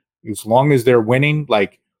not. As long as they're winning,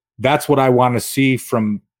 like, that's what I want to see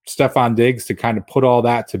from Stefon Diggs, to kind of put all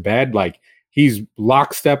that to bed. Like, he's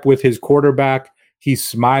lockstep with his quarterback. He's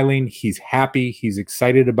smiling. He's happy. He's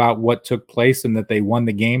excited about what took place and that they won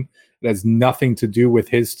the game. It has nothing to do with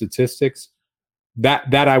his statistics.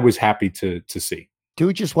 That I was happy to see.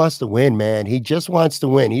 Dude just wants to win, man. He just wants to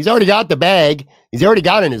win. He's already got the bag. He's already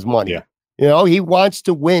gotten his money. Yeah. You know, he wants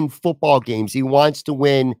to win football games. He wants to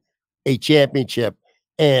win a championship.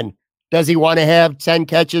 And does he want to have 10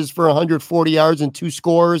 catches for 140 yards and 2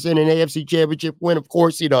 scores in an AFC championship win? Of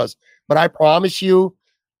course he does. But I promise you,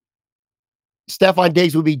 Stefon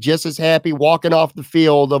Diggs would be just as happy walking off the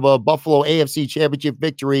field of a Buffalo AFC championship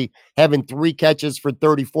victory, having 3 catches for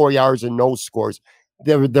 34 yards and no scores.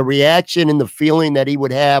 The reaction and the feeling that he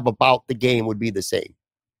would have about the game would be the same.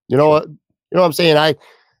 You know what I'm saying?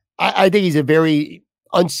 I think he's a very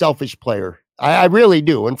unselfish player. I really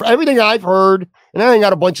do. And for everything I've heard, and I ain't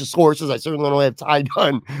got a bunch of sources, I certainly don't have Ty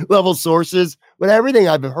Dunn level sources, but everything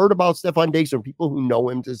I've heard about Stefon Diggs from people who know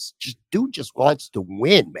him, dude just wants to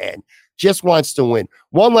win, man. Just wants to win.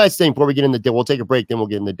 One last thing before we get into, we'll take a break, then we'll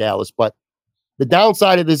get into Dallas. But the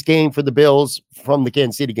downside of this game for the Bills from the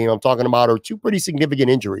Kansas City game I'm talking about are 2 pretty significant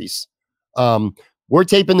injuries. We're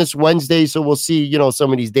taping this Wednesday, so we'll see,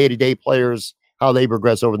 some of these day-to-day players, how they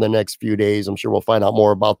progress over the next few days. I'm sure we'll find out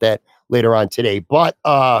more about that later on today. But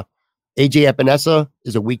AJ Epinesa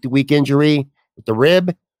is a week-to-week injury with the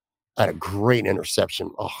rib. Had a great interception.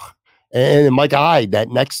 Oh. And Micah Hyde, that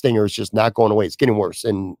neck stinger is just not going away. It's getting worse.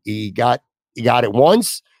 And he got it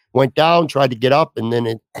once, went down, tried to get up, and then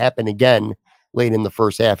it happened again late in the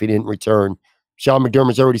first half. He didn't return. Sean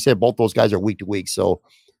McDermott's already said both those guys are week to week. So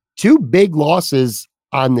 2 big losses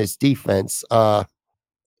on this defense. I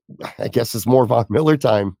guess it's more Von Miller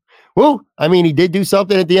time. Well, I mean, he did do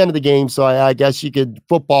something at the end of the game. So I guess you could,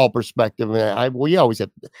 football perspective. We always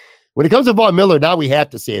have, when it comes to Von Miller, now we have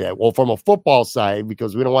to say that. Well, from a football side,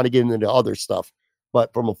 because we don't want to get into the other stuff.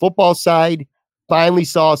 But from a football side, finally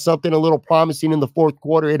saw something a little promising in the fourth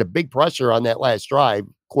quarter. He had a big pressure on that last drive,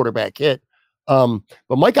 quarterback hit. But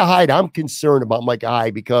Micah Hyde, I'm concerned about Micah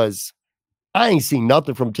Hyde because I ain't seen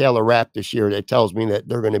nothing from Taylor Rapp this year that tells me that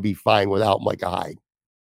they're going to be fine without Micah Hyde.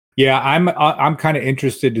 Yeah, I'm kind of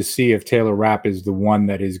interested to see if Taylor Rapp is the one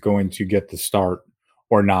that is going to get the start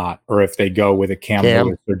or not, or if they go with a Cam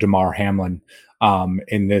Lewis or Damar Hamlin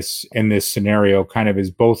in this scenario. Kind of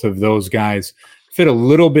as both of those guys fit a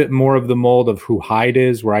little bit more of the mold of who Hyde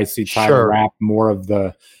is, where I see Tyler Rapp more of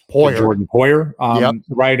the Jordan Poyer,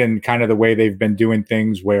 right, and kind of the way they've been doing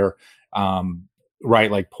things where,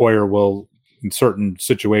 right, like Poyer will in certain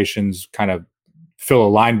situations kind of fill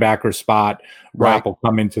a linebacker spot. Rapp will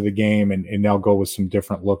come into the game and they'll go with some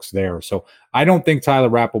different looks there. So I don't think Tyler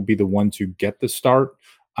Rapp will be the one to get the start.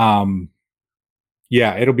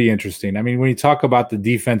 Yeah, it'll be interesting. I mean, when you talk about the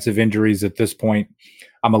defensive injuries at this point,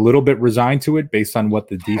 I'm a little bit resigned to it based on what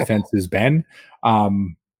the defense has been.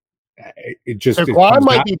 Taquan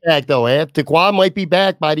might be back though. Taquan might be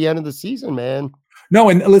back by the end of the season, man. No,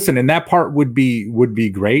 and listen, and that part would be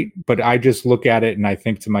great, but I just look at it and I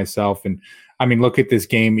think to myself, and I mean, look at this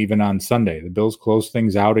game even on Sunday. The Bills closed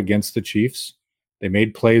things out against the Chiefs. They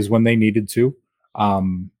made plays when they needed to.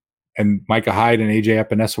 And Micah Hyde and AJ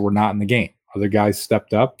Epinesa were not in the game. Other guys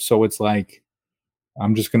stepped up. So it's like,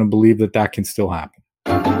 I'm just going to believe that can still happen.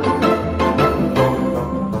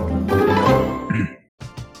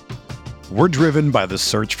 We're driven by the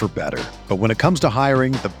search for better. But when it comes to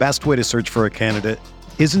hiring, the best way to search for a candidate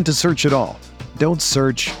isn't to search at all. Don't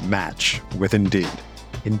search, match with Indeed.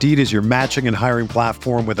 Indeed is your matching and hiring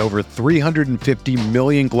platform with over 350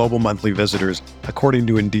 million global monthly visitors, according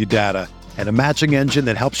to Indeed data, and a matching engine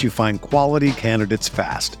that helps you find quality candidates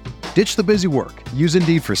fast. Ditch the busy work. Use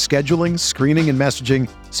Indeed for scheduling, screening, and messaging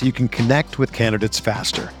so you can connect with candidates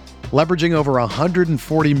faster. Leveraging over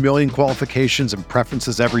 140 million qualifications and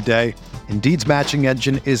preferences every day, Indeed's matching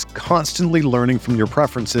engine is constantly learning from your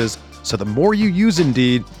preferences, so the more you use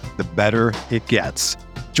Indeed, the better it gets.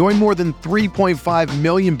 Join more than 3.5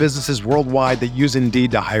 million businesses worldwide that use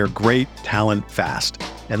Indeed to hire great talent fast.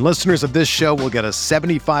 And listeners of this show will get a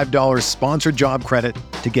 $75 sponsored job credit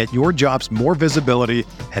to get your jobs more visibility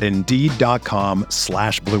at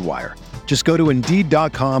Indeed.com/Blue Wire. Just go to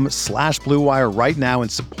Indeed.com/Blue Wire right now and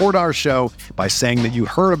support our show by saying that you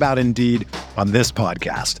heard about Indeed on this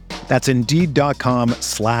podcast. That's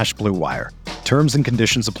Indeed.com/Blue Wire. Terms and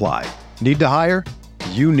conditions apply. Need to hire?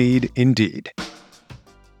 You need Indeed.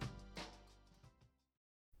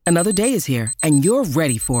 Another day is here, and you're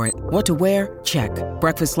ready for it. What to wear? Check.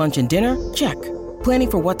 Breakfast, lunch, and dinner? Check.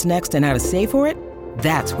 Planning for what's next and how to save for it?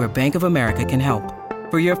 That's where Bank of America can help.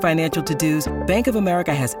 For your financial to-dos, Bank of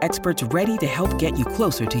America has experts ready to help get you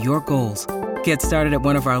closer to your goals. Get started at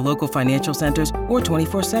one of our local financial centers or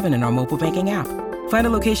 24/7 in our mobile banking app. Find a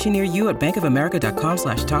location near you at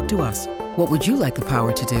bankofamerica.com/talktous. What would you like the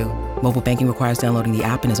power to do? Mobile banking requires downloading the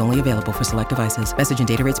app and is only available for select devices. Message and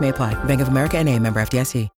data rates may apply. Bank of America N.A., member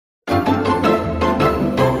FDIC.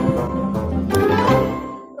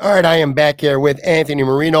 All right, I am back here with Anthony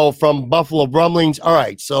Marino from Buffalo Rumblings. All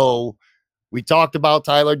right, so we talked about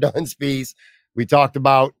Tyler Dunsby's. We talked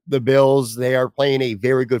about the Bills. They are playing a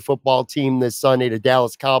very good football team this Sunday, the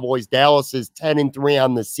Dallas Cowboys. Dallas is 10-3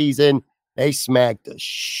 on the season. They smacked the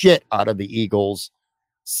shit out of the Eagles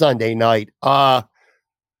Sunday night.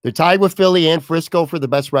 They're tied with Philly and Frisco for the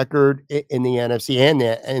best record in the NFC and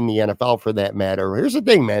in the NFL for that matter. Here's the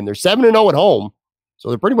thing, man. They're 7-0 at home, so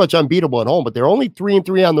they're pretty much unbeatable at home, but they're only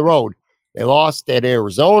 3-3 on the road. They lost at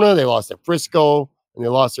Arizona, they lost at Frisco, and they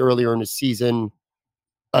lost earlier in the season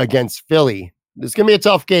against Philly. This is going to be a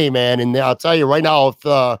tough game, man, and I'll tell you right now, if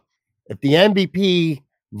the MVP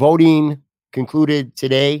voting concluded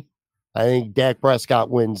today, I think Dak Prescott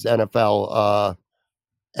wins NFL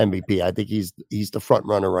MVP. I think he's the front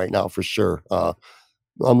runner right now for sure.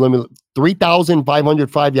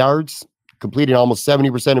 3,505 yards, completing almost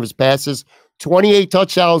 70% of his passes, 28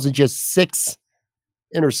 touchdowns and just 6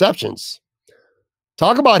 interceptions.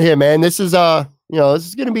 Talk about him, man. This is this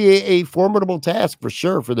is going to be a formidable task for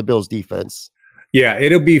sure for the Bills defense. Yeah,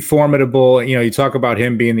 it'll be formidable. You talk about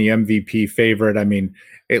him being the MVP favorite. I mean,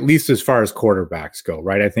 at least as far as quarterbacks go,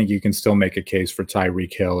 right? I think you can still make a case for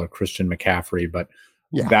Tyreek Hill or Christian McCaffrey, but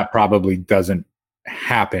that probably doesn't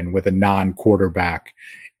happen with a non-quarterback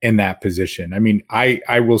in that position. I mean,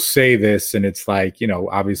 I will say this, and it's like,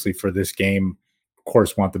 obviously for this game, of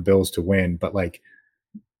course, want the Bills to win, but like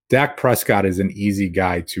Dak Prescott is an easy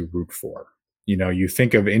guy to root for. You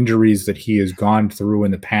think of injuries that he has gone through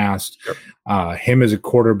in the past, him as a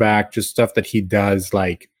quarterback, just stuff that he does.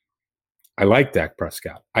 Like, I like Dak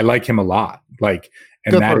Prescott. I like him a lot. Like,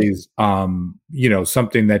 and that is,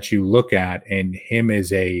 something that you look at, and him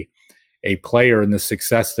as a player and the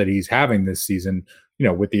success that he's having this season,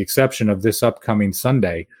 with the exception of this upcoming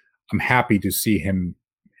Sunday, I'm happy to see him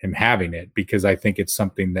having it, because I think it's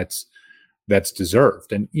something that's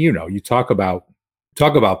deserved. And, you talk about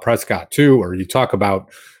Prescott too, or you talk about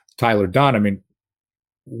Tyler Dunn. I mean,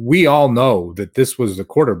 we all know that this was the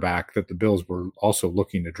quarterback that the Bills were also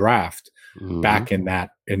looking to draft back in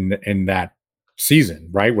that season,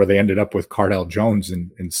 right, where they ended up with Cardell Jones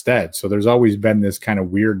instead. So there's always been this kind of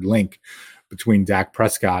weird link between Dak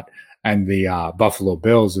Prescott and the Buffalo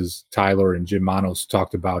Bills, as Tyler and Jim Manos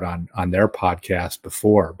talked about on their podcast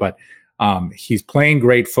before. But he's playing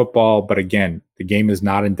great football, but again, the game is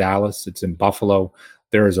not in Dallas, it's in Buffalo.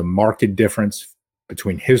 There is a marked difference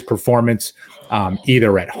between his performance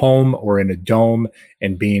either at home or in a dome,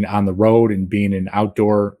 and being on the road and being in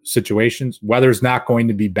outdoor situations. Weather's not going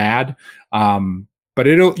to be bad, but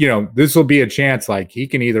this will be a chance. Like, he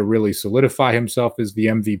can either really solidify himself as the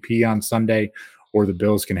MVP on Sunday, or the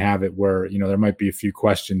Bills can have it where, there might be a few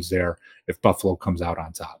questions there if Buffalo comes out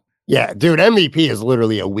on top. Yeah, dude, MVP is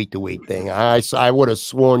literally a week-to-week thing. I would have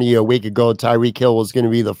sworn to you a week ago Tyreek Hill was going to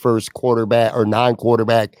be the first quarterback or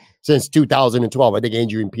non-quarterback since 2012. I think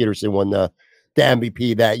Adrian Peterson won the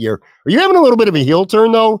MVP that year. Are you having a little bit of a heel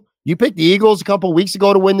turn, though? You picked the Eagles a couple of weeks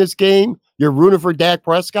ago to win this game. You're rooting for Dak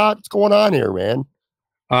Prescott. What's going on here, man?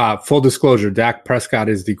 Full disclosure, Dak Prescott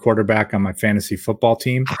is the quarterback on my fantasy football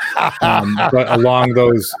team. But along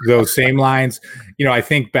those same lines, I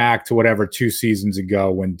think back to 2 seasons ago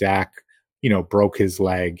when Dak, broke his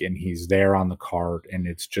leg, and he's there on the cart, and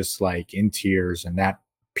it's just like in tears, and that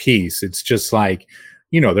piece, it's just like,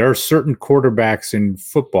 there are certain quarterbacks in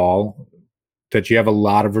football that you have a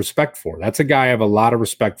lot of respect for. That's a guy I have a lot of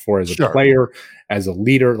respect for as a player, as a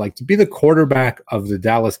leader. Like, to be the quarterback of the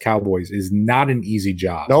Dallas Cowboys is not an easy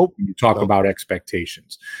job. Nope. You talk about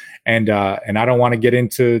expectations. And I don't want to get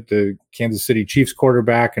into the Kansas City Chiefs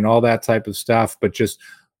quarterback and all that type of stuff, but just,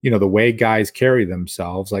 the way guys carry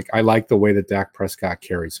themselves. Like, I like the way that Dak Prescott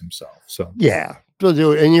carries himself. So yeah,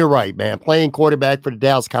 And you're right, man. Playing quarterback for the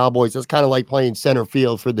Dallas Cowboys, that's kind of like playing center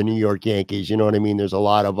field for the New York Yankees. You know what I mean? There's a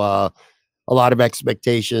lot of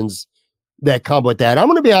expectations that come with that. I'm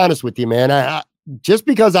going to be honest with you, man. I just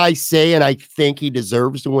because I say and I think he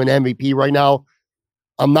deserves to win MVP right now,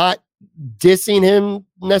 I'm not dissing him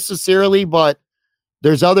necessarily, but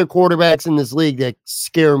there's other quarterbacks in this league that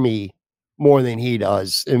scare me more than he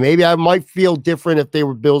does. And maybe I might feel different if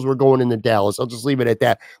Bills were going into Dallas. I'll just leave it at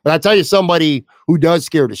that. But I'll tell you somebody who does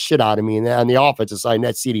scare the shit out of me on the offensive side,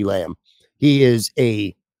 that's CeeDee Lamb. He is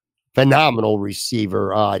a phenomenal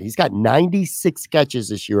receiver. He's got 96 catches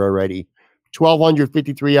this year already,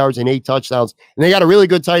 1,253 yards and 8 touchdowns. And they got a really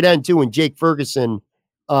good tight end too in Jake Ferguson,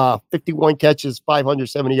 51 catches,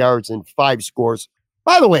 570 yards, and 5 scores.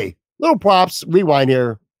 By the way, little props, rewind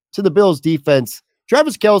here, to the Bills defense.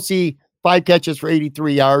 Travis Kelce, 5 catches for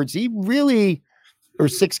 83 yards. Or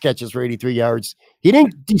 6 catches for 83 yards. He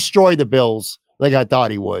didn't destroy the Bills like I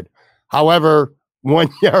thought he would. However, 1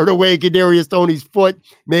 yard away, Kadarius Toney's foot.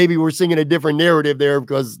 Maybe we're singing a different narrative there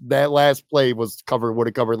because that last play would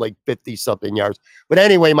have covered like 50-something yards. But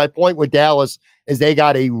anyway, my point with Dallas is they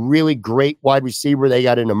got a really great wide receiver. They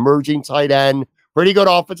got an emerging tight end, pretty good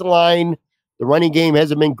offensive line. The running game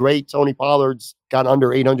hasn't been great. Tony Pollard's got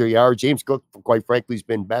under 800 yards. James Cook, quite frankly, has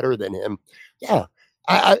been better than him. Yeah,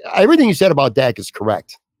 everything you said about Dak is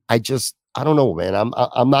correct. I don't know, man.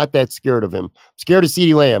 I'm not that scared of him. I'm scared of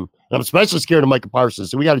CeeDee Lamb, and I'm especially scared of Micah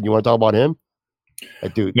Parsons. So you want to talk about him?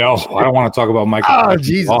 Dude. No, I don't want to talk about Micah Parsons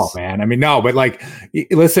Jesus. at all, man. I mean, no, but like,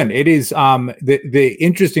 listen, it is the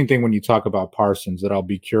interesting thing when you talk about Parsons that I'll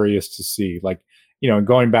be curious to see, like,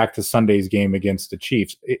 going back to Sunday's game against the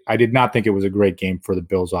Chiefs, I did not think it was a great game for the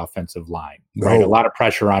Bills' offensive line. Right, a lot of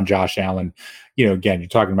pressure on Josh Allen. Again, you're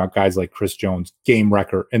talking about guys like Chris Jones, game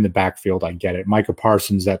wrecker in the backfield. I get it. Micah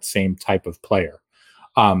Parsons, that same type of player.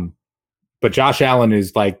 But Josh Allen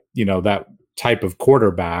is like, that type of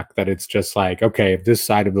quarterback that it's just like, okay, if this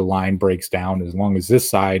side of the line breaks down, as long as this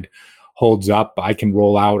side holds up, I can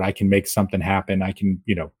roll out, I can make something happen. I can,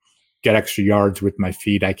 get extra yards with my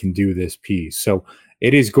feet. I can do this piece. So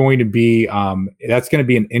it is going to be, that's going to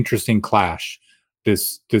be an interesting clash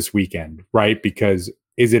this weekend, right? Because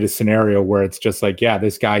is it a scenario where it's just like, yeah,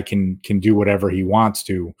 this guy can do whatever he wants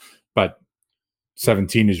to, but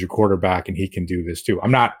 17 is your quarterback and he can do this too.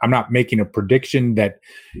 I'm not making a prediction that,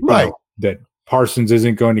 right, that Parsons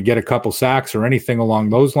isn't going to get a couple sacks or anything along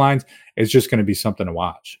those lines. It's just going to be something to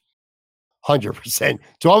watch. 100%.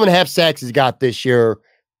 12.5 sacks he's got this year.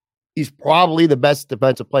 He's probably the best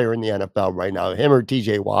defensive player in the NFL right now. Him or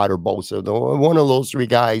TJ Watt or Bosa. One of those 3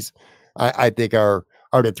 guys I think are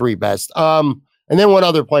the 3 best. And then one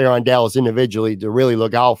other player on Dallas individually to really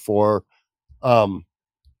look out for,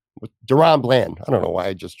 DaRon Bland. I don't know why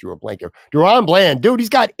I just drew a blank here. DaRon Bland, dude, he's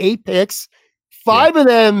got 8 picks. 5 of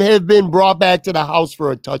them have been brought back to the house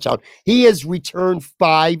for a touchdown. He has returned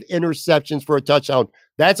 5 interceptions for a touchdown.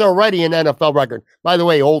 That's already an NFL record. By the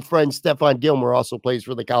way, old friend Stephon Gilmore also plays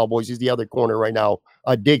for the Cowboys. He's the other corner right now.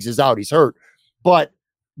 Diggs is out. He's hurt. But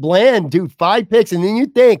Bland, dude, 5 picks. And then you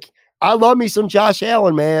think, I love me some Josh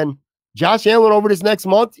Allen, man. Josh Allen over this next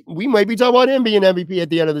month, we might be talking about him being MVP at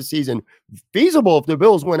the end of the season. Feasible if the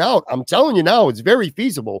Bills went out. I'm telling you now, it's very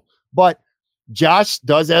feasible. But Josh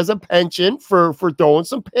does has a penchant for throwing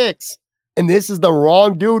some picks. And this is the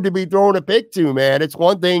wrong dude to be throwing a pick to, man. It's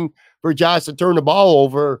one thing for Josh to turn the ball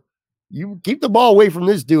over. You keep the ball away from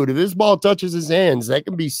this dude. If this ball touches his hands, that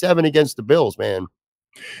can be 7 against the Bills, man.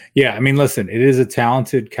 Yeah, I mean, listen, it is a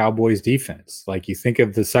talented Cowboys defense. Like, you think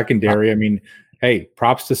of the secondary, I mean, hey,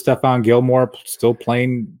 props to Stephon Gilmore, still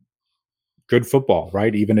playing good football,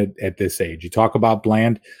 right? Even at this age. You talk about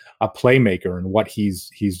Bland, a playmaker, and what he's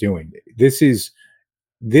doing.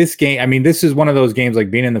 This game, I mean, this is one of those games, like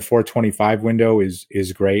being in the 425 window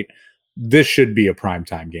is great. This should be a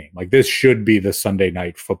primetime game. Like, this should be the Sunday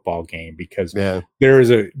night football game, because there's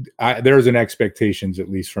an expectations, at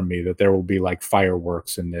least from me, that there will be like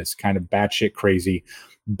fireworks in this kind of batshit crazy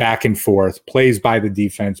back and forth, plays by the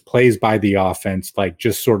defense, plays by the offense, like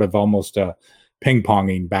just sort of almost a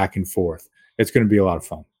ping-ponging back and forth. It's going to be a lot of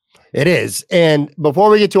fun. It is. And before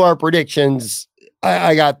we get to our predictions,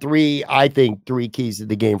 I got three keys to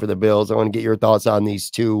the game for the Bills. I want to get your thoughts on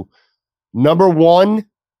these 2. Number 1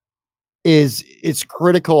 is it's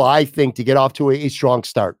critical, I think, to get off to a strong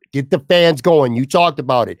start. Get the fans going. You talked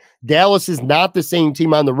about it. Dallas is not the same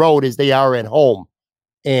team on the road as they are at home.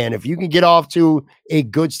 And if you can get off to a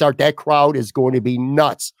good start, that crowd is going to be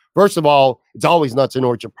nuts. First of all, it's always nuts in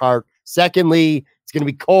Orchard Park. Secondly, it's going to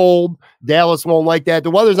be cold. Dallas won't like that.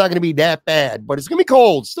 The weather's not going to be that bad, but it's going to be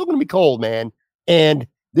cold. It's still going to be cold, man. And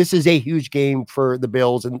this is a huge game for the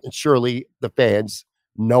Bills, and surely the fans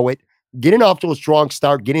know it. Getting off to a strong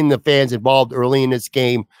start, getting the fans involved early in this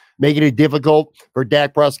game, making it difficult for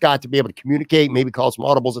Dak Prescott to be able to communicate, maybe call some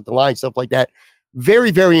audibles at the line, stuff like that.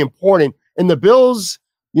 Very, very important. And the Bills,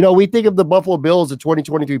 we think of the Buffalo Bills, the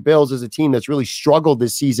 2023 Bills, as a team that's really struggled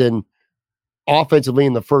this season offensively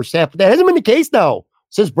in the first half. But that hasn't been the case now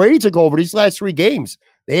since Brady took over these last 3 games.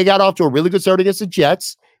 They got off to a really good start against the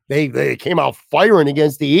Jets. They came out firing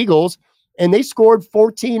against the Eagles, and they scored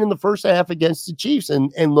 14 in the first half against the Chiefs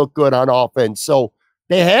and looked good on offense. So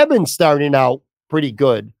they have been starting out pretty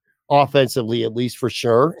good offensively, at least for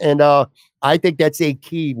sure. And I think that's a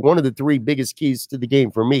key, one of the 3 biggest keys to the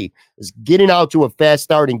game for me, is getting out to a fast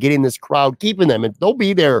start and getting this crowd, keeping them, and they'll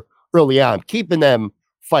be there early on, keeping them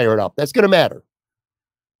fired up. That's going to matter.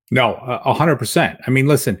 No, 100%. I mean,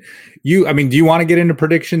 listen, do you want to get into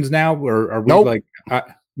predictions now, or are we Nope.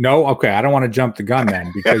 No? Okay. I don't want to jump the gun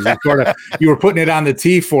then, because you were putting it on the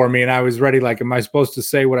tee for me, and I was ready. Like, am I supposed to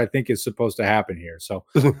say what I think is supposed to happen here? So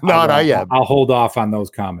Not yet. I'll hold off on those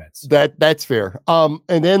comments. That's fair. And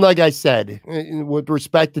then, like I said, with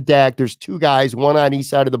respect to Dak, there's 2 guys, one on each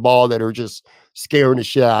side of the ball, that are just scaring the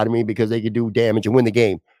shit out of me because they could do damage and win the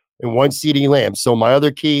game. And one, CeeDee Lamb. So my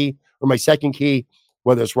other key, or my second key,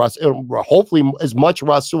 whether it's hopefully as much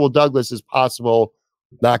Rasul Douglas as possible,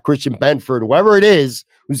 not Christian Benford, whoever it is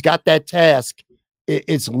who's got that task,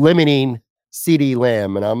 it's limiting CeeDee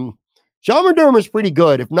Lamb. And Sean McDermott's pretty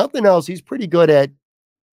good. If nothing else, he's pretty good at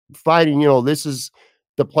fighting. This is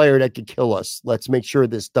the player that could kill us. Let's make sure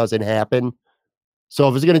this doesn't happen. So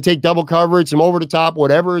if it's going to take double coverage, some over the top,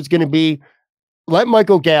 whatever it's going to be, let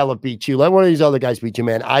Michael Gallup beat you. Let one of these other guys beat you,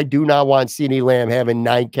 man. I do not want CeeDee Lamb having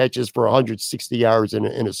 9 catches for 160 yards in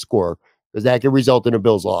a score, because that could result in a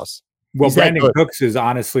Bills loss. Well, Brandon Cooks is,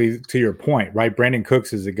 honestly, to your point, right? Brandon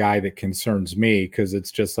Cooks is a guy that concerns me, because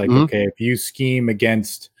it's just like, okay, if you scheme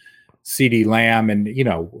against CeeDee Lamb, and,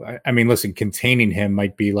 I mean, listen, containing him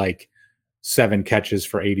might be like 7 catches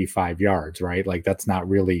for 85 yards, right? Like, that's not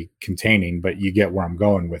really containing, but you get where I'm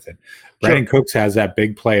going with it. Brandon Cooks has that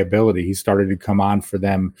big playability. He started to come on for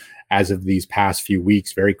them as of these past few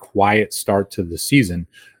weeks. Very quiet start to the season,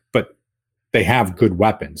 but they have good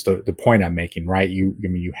weapons. The point I'm making, right?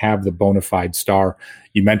 You have the bona fide star.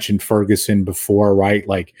 You mentioned Ferguson before, right?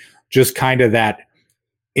 Like, just kind of that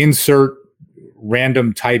insert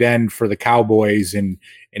random tight end for the Cowboys and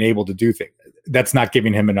able to do things. That's not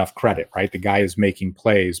giving him enough credit, right? The guy is making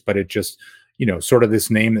plays, but it just, sort of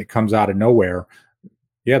this name that comes out of nowhere.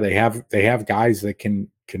 Yeah, they have guys that can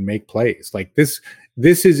make plays. Like, this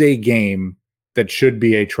is a game that should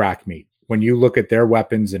be a track meet. When you look at their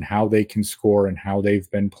weapons and how they can score and how they've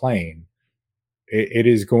been playing, it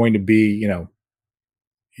is going to be,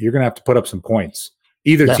 you're going to have to put up some points.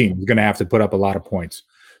 Either team is going to have to put up a lot of points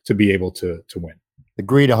to be able to win.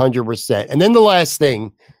 Agreed 100%. And then the last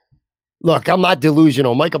thing, look, I'm not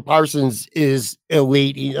delusional. Micah Parsons is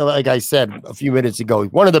elite. Like I said a few minutes ago,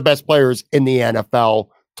 one of the best players in the NFL.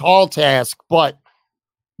 Tall task, but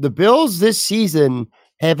the Bills this season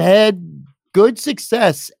have had good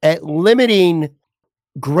success at limiting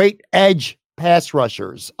great edge pass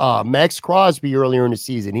rushers. Max Crosby earlier in the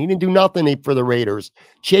season, he didn't do nothing for the Raiders.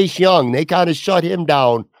 Chase Young, they kind of shut him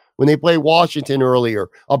down when they played Washington earlier.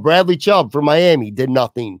 Bradley Chubb for Miami did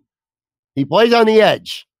nothing. He plays on the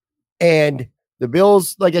edge. And the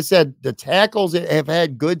Bills, like I said, the tackles have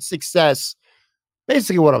had good success.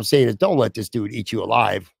 Basically, what I'm saying is, don't let this dude eat you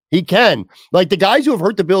alive. He can. Like, the guys who have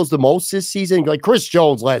hurt the Bills the most this season, like Chris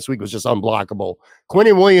Jones last week was just unblockable.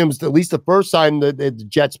 Quentin Williams, at least the first time the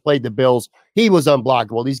Jets played the Bills, he was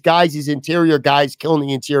unblockable. These guys, these interior guys killing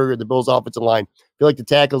the interior of the Bills offensive line. I feel like the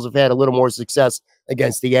tackles have had a little more success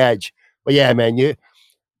against the edge. But yeah, man,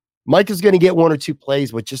 Mike is going to get 1 or 2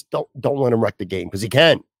 plays, but just don't let him wreck the game, because he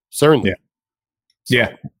can. Certainly.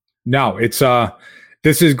 Yeah. No, it's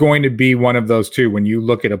this is going to be one of those two. When you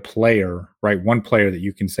look at a player, right? One player that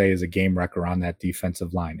you can say is a game wrecker on that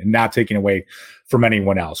defensive line, and not taking away from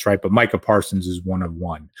anyone else, right? But Micah Parsons is one of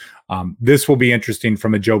one. This will be interesting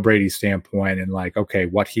from a Joe Brady standpoint, and like, okay,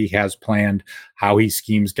 what he has planned, how he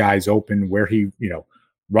schemes guys open, where he,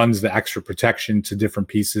 runs the extra protection to different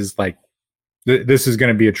pieces. Like, this is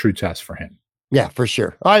going to be a true test for him. Yeah, for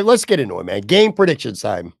sure. All right, let's get into it, man. Game prediction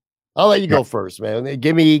time. I'll let you go first, man.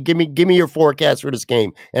 Give me your forecast for this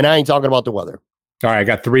game, and I ain't talking about the weather. All right, I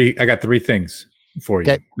got three things for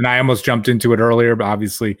you, and I almost jumped into it earlier, but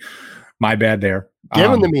obviously, my bad there. Give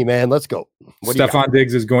them to me, man. Let's go. Stephon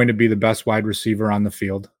Diggs is going to be the best wide receiver on the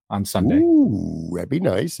field on Sunday. Ooh, that'd be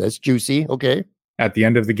nice. That's juicy. Okay. At the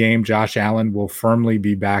end of the game, Josh Allen will firmly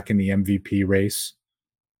be back in the MVP race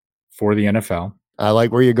for the NFL. I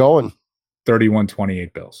like where you're going.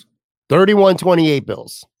 31-28 Bills. 31-28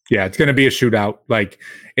 Bills. Yeah, it's going to be a shootout. Like,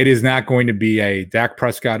 it is not going to be Dak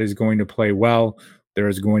Prescott is going to play well. There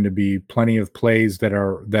is going to be plenty of plays that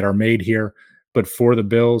are made here. But for the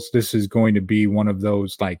Bills, this is going to be one of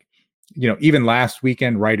those, like, even last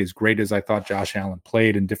weekend, right, as great as I thought Josh Allen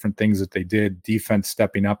played and different things that they did, defense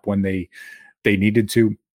stepping up when they needed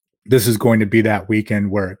to. This is going to be that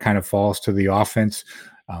weekend where it kind of falls to the offense,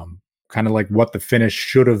 kind of like what the finish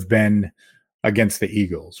should have been against the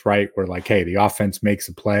Eagles, right? Where, like, hey, the offense makes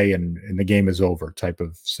a play and the game is over type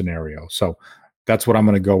of scenario. So that's what I'm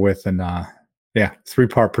going to go with. And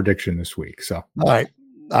 3-part prediction this week. So, all right.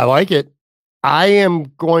 I like it. I am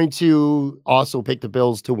going to also pick the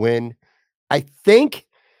Bills to win. I think,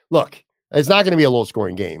 look, it's not going to be a low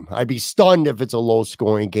scoring game. I'd be stunned if it's a low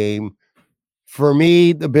scoring game. For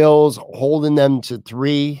me, the Bills holding them to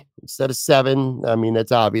 3 instead of 7. I mean,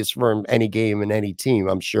 that's obvious for any game and any team,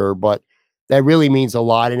 I'm sure, but that really means a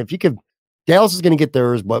lot. And if you could, Dallas is going to get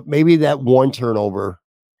theirs, but maybe that one turnover,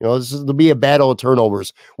 there'll be a battle of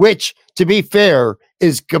turnovers, which, to be fair,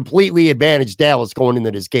 is completely advantage Dallas going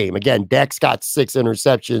into this game. Again, Dak's got 6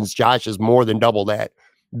 interceptions. Josh is more than double that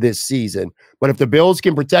this season. But if the Bills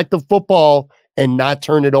can protect the football and not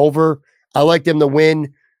turn it over, I like them to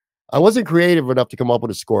win. I wasn't creative enough to come up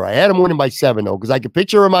with a score. I had them winning by 7, though, because I could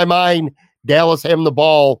picture in my mind Dallas having the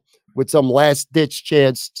ball with some last-ditch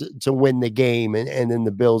chance to win the game, and then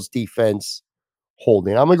the Bills' defense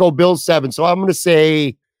holding. I'm going to go Bills 7, so I'm going to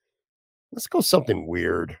say, let's go something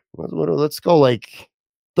weird. Let's go like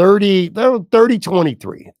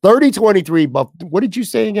 30-23. 30-23, but what did you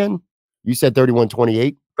say again? You said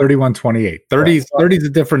 31-28? 31-28. 30 is a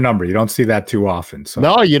different number. You don't see that too often. So.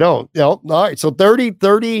 No, you don't. No. All right, so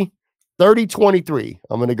 30-23.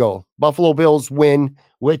 I'm going to go. Buffalo Bills win,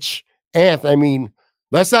 which, I mean,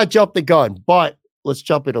 let's not jump the gun, but let's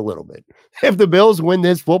jump it a little bit. If the Bills win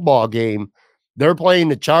this football game, they're playing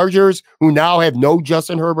the Chargers, who now have no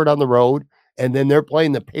Justin Herbert on the road, and then they're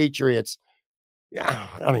playing the Patriots. Yeah,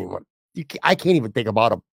 I mean, I can't even think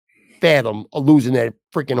about a fathom of losing that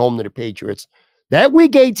freaking home to the Patriots. That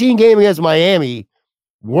Week 18 game against Miami,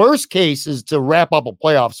 worst case is to wrap up a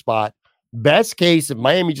playoff spot. Best case, if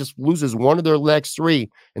Miami just loses one of their next 3,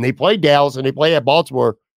 and they play Dallas and they play at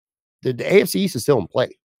Baltimore, the AFC East is still in play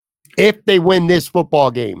if they win this football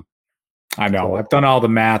game. I know. I've done all the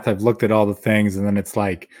math. I've looked at all the things, and then it's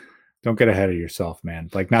like, don't get ahead of yourself, man.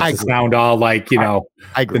 Like, not to sound all like, I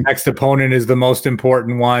agree. The next opponent is the most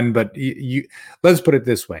important one, but you let's put it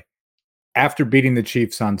this way. After beating the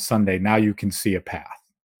Chiefs on Sunday, now you can see a path,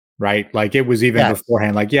 right? Like, it was even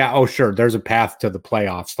beforehand, like, sure, there's a path to the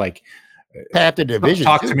playoffs. Like, path to division.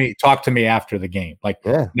 Talk to me after the game. Like,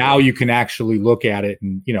 now you can actually look at it,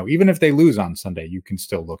 and even if they lose on Sunday, you can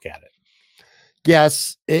still look at it.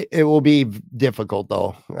 Yes, it will be difficult,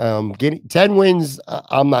 though. Getting 10 wins,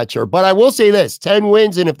 I'm not sure. But I will say this, 10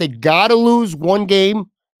 wins, and if they got to lose one game,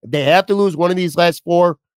 if they have to lose one of these last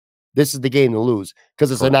 4, this is the game to lose,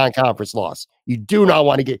 because it's a non-conference loss. You do not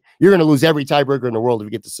want to you're going to lose every tiebreaker in the world if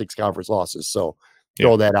you get to 6 conference losses. So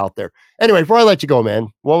throw that out there. Anyway, before I let you go, man,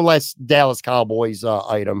 one last Dallas Cowboys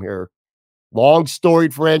item here. Long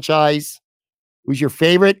storied franchise. Who's your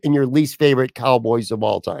favorite and your least favorite Cowboys of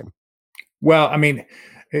all time? Well, I mean,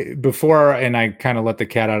 before, and I kind of let the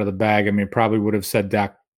cat out of the bag, I mean, probably would have said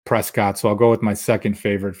Dak Prescott. So I'll go with my second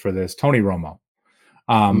favorite for this, Tony Romo.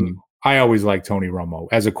 I always like Tony Romo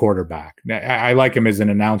as a quarterback. I like him as an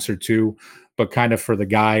announcer too, but kind of for the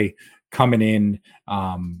guy coming in,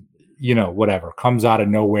 whatever, comes out of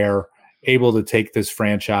nowhere, able to take this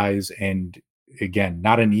franchise, and again,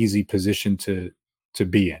 not an easy position to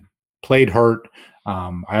be in. Played hurt.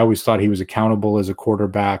 I always thought he was accountable as a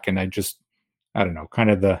quarterback, and I don't know, kind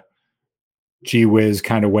of the gee whiz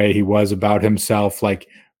kind of way he was about himself. Like,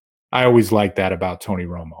 I always liked that about Tony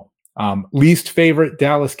Romo. Least favorite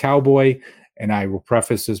Dallas Cowboy, and I will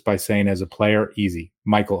preface this by saying, as a player, easy,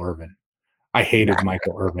 Michael Irvin. I hated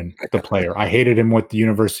Michael Irvin, the player. I hated him with the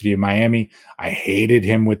University of Miami. I hated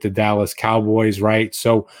him with the Dallas Cowboys, right?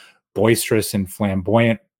 So boisterous and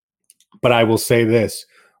flamboyant. But I will say this,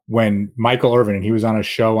 when Michael Irvin, and he was on a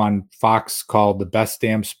show on Fox called The Best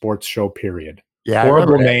Damn Sports Show, period. Yeah,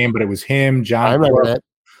 horrible name, but it was him, John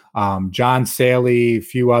Saley, a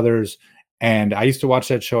few others. And I used to watch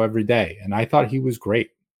that show every day, and I thought he was great.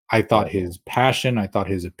 I thought his passion, I thought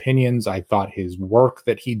his opinions, I thought his work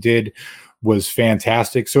that he did was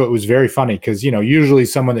fantastic. So it was very funny because, usually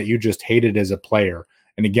someone that you just hated as a player,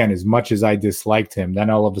 and again, as much as I disliked him, then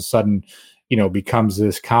all of a sudden, becomes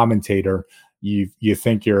this commentator, you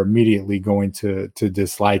think you're immediately going to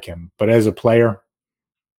dislike him. But as a player,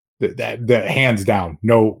 That hands down,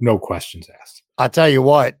 no questions asked. I'll tell you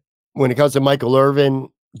what, when it comes to Michael Irvin,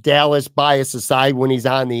 Dallas bias aside, when he's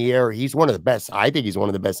on the air, he's one of the best. I think he's one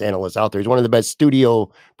of the best analysts out there. He's one of the best studio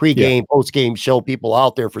pregame, postgame show people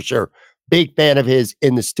out there for sure. Big fan of his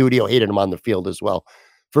in the studio. Hated him on the field as well.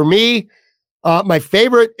 For me, my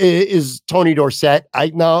favorite is Tony Dorsett.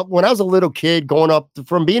 When I was a little kid, going up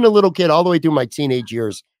from being a little kid all the way through my teenage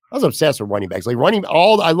years, I was obsessed with running backs. I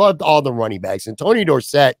loved all the running backs, and Tony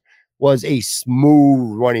Dorsett was a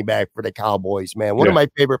smooth running back for the Cowboys, man. One of my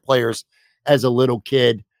favorite players as a little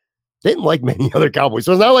kid. Didn't like many other Cowboys.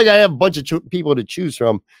 So it's not like I have a bunch of people to choose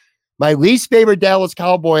from. My least favorite Dallas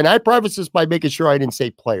Cowboy, and I preface this by making sure I didn't say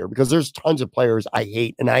player, because there's tons of players I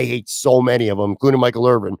hate, and I hate so many of them, including Michael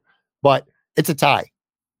Irvin. But it's a tie.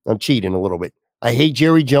 I'm cheating a little bit. I hate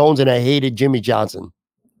Jerry Jones, and I hated Jimmy Johnson.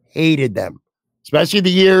 Hated them. Especially the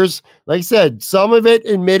years, like I said, some of it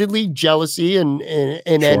admittedly jealousy and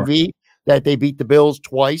envy that they beat the Bills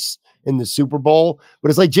twice in the Super Bowl. But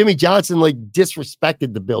it's like Jimmy Johnson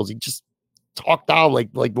disrespected the Bills. He just talked down like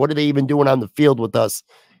what are they even doing on the field with us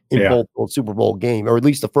in both Super Bowl game, or at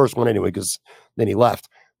least the first one anyway, because then he left.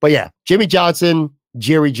 But yeah, Jimmy Johnson,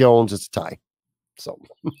 Jerry Jones, it's a tie. So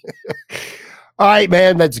all right,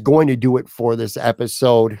 man, that's going to do it for this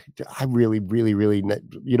episode. I really,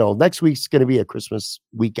 next week's going to be a Christmas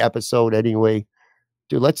week episode anyway.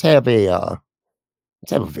 Dude, let's have a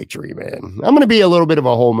victory, man. I'm going to be a little bit of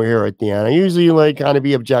a homer here at the end. I usually kind of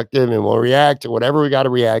be objective, and we'll react to whatever we got to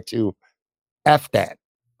react to. F that.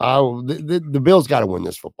 The Bills got to win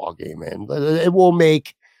this football game, man. It will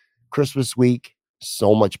make Christmas week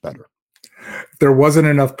so much better. There wasn't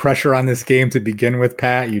enough pressure on this game to begin with,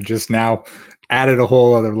 Pat. You just now added a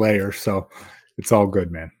whole other layer, so it's all good,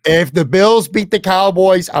 man. If the Bills beat the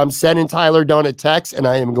Cowboys, I'm sending Tyler Dunn a text, and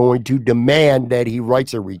I am going to demand that he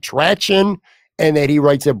writes a retraction and that he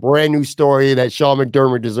writes a brand new story that Sean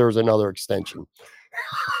McDermott deserves another extension.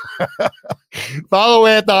 Follow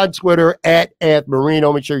Anth on Twitter at Anth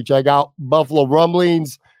Marino. Make sure you check out Buffalo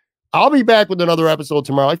Rumblings. I'll be back with another episode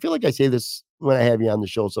tomorrow. I feel like I say this when I have you on the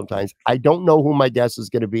show sometimes. I don't know who my guest is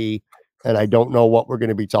going to be, and I don't know what we're going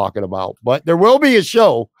to be talking about, but there will be a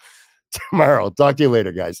show tomorrow. Talk to you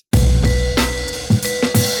later, guys.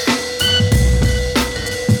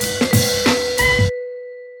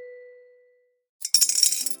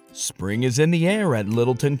 Spring is in the air at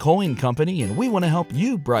Littleton Coin Company, and we want to help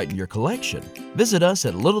you brighten your collection. Visit us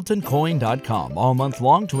at littletoncoin.com all month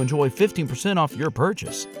long to enjoy 15% off your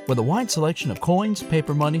purchase. With a wide selection of coins,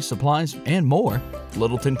 paper money, supplies, and more,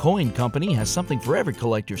 Littleton Coin Company has something for every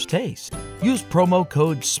collector's taste. Use promo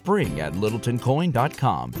code SPRING at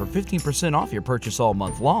littletoncoin.com for 15% off your purchase all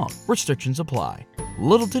month long. Restrictions apply.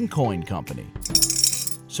 Littleton Coin Company.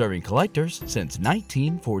 Serving collectors since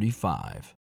 1945.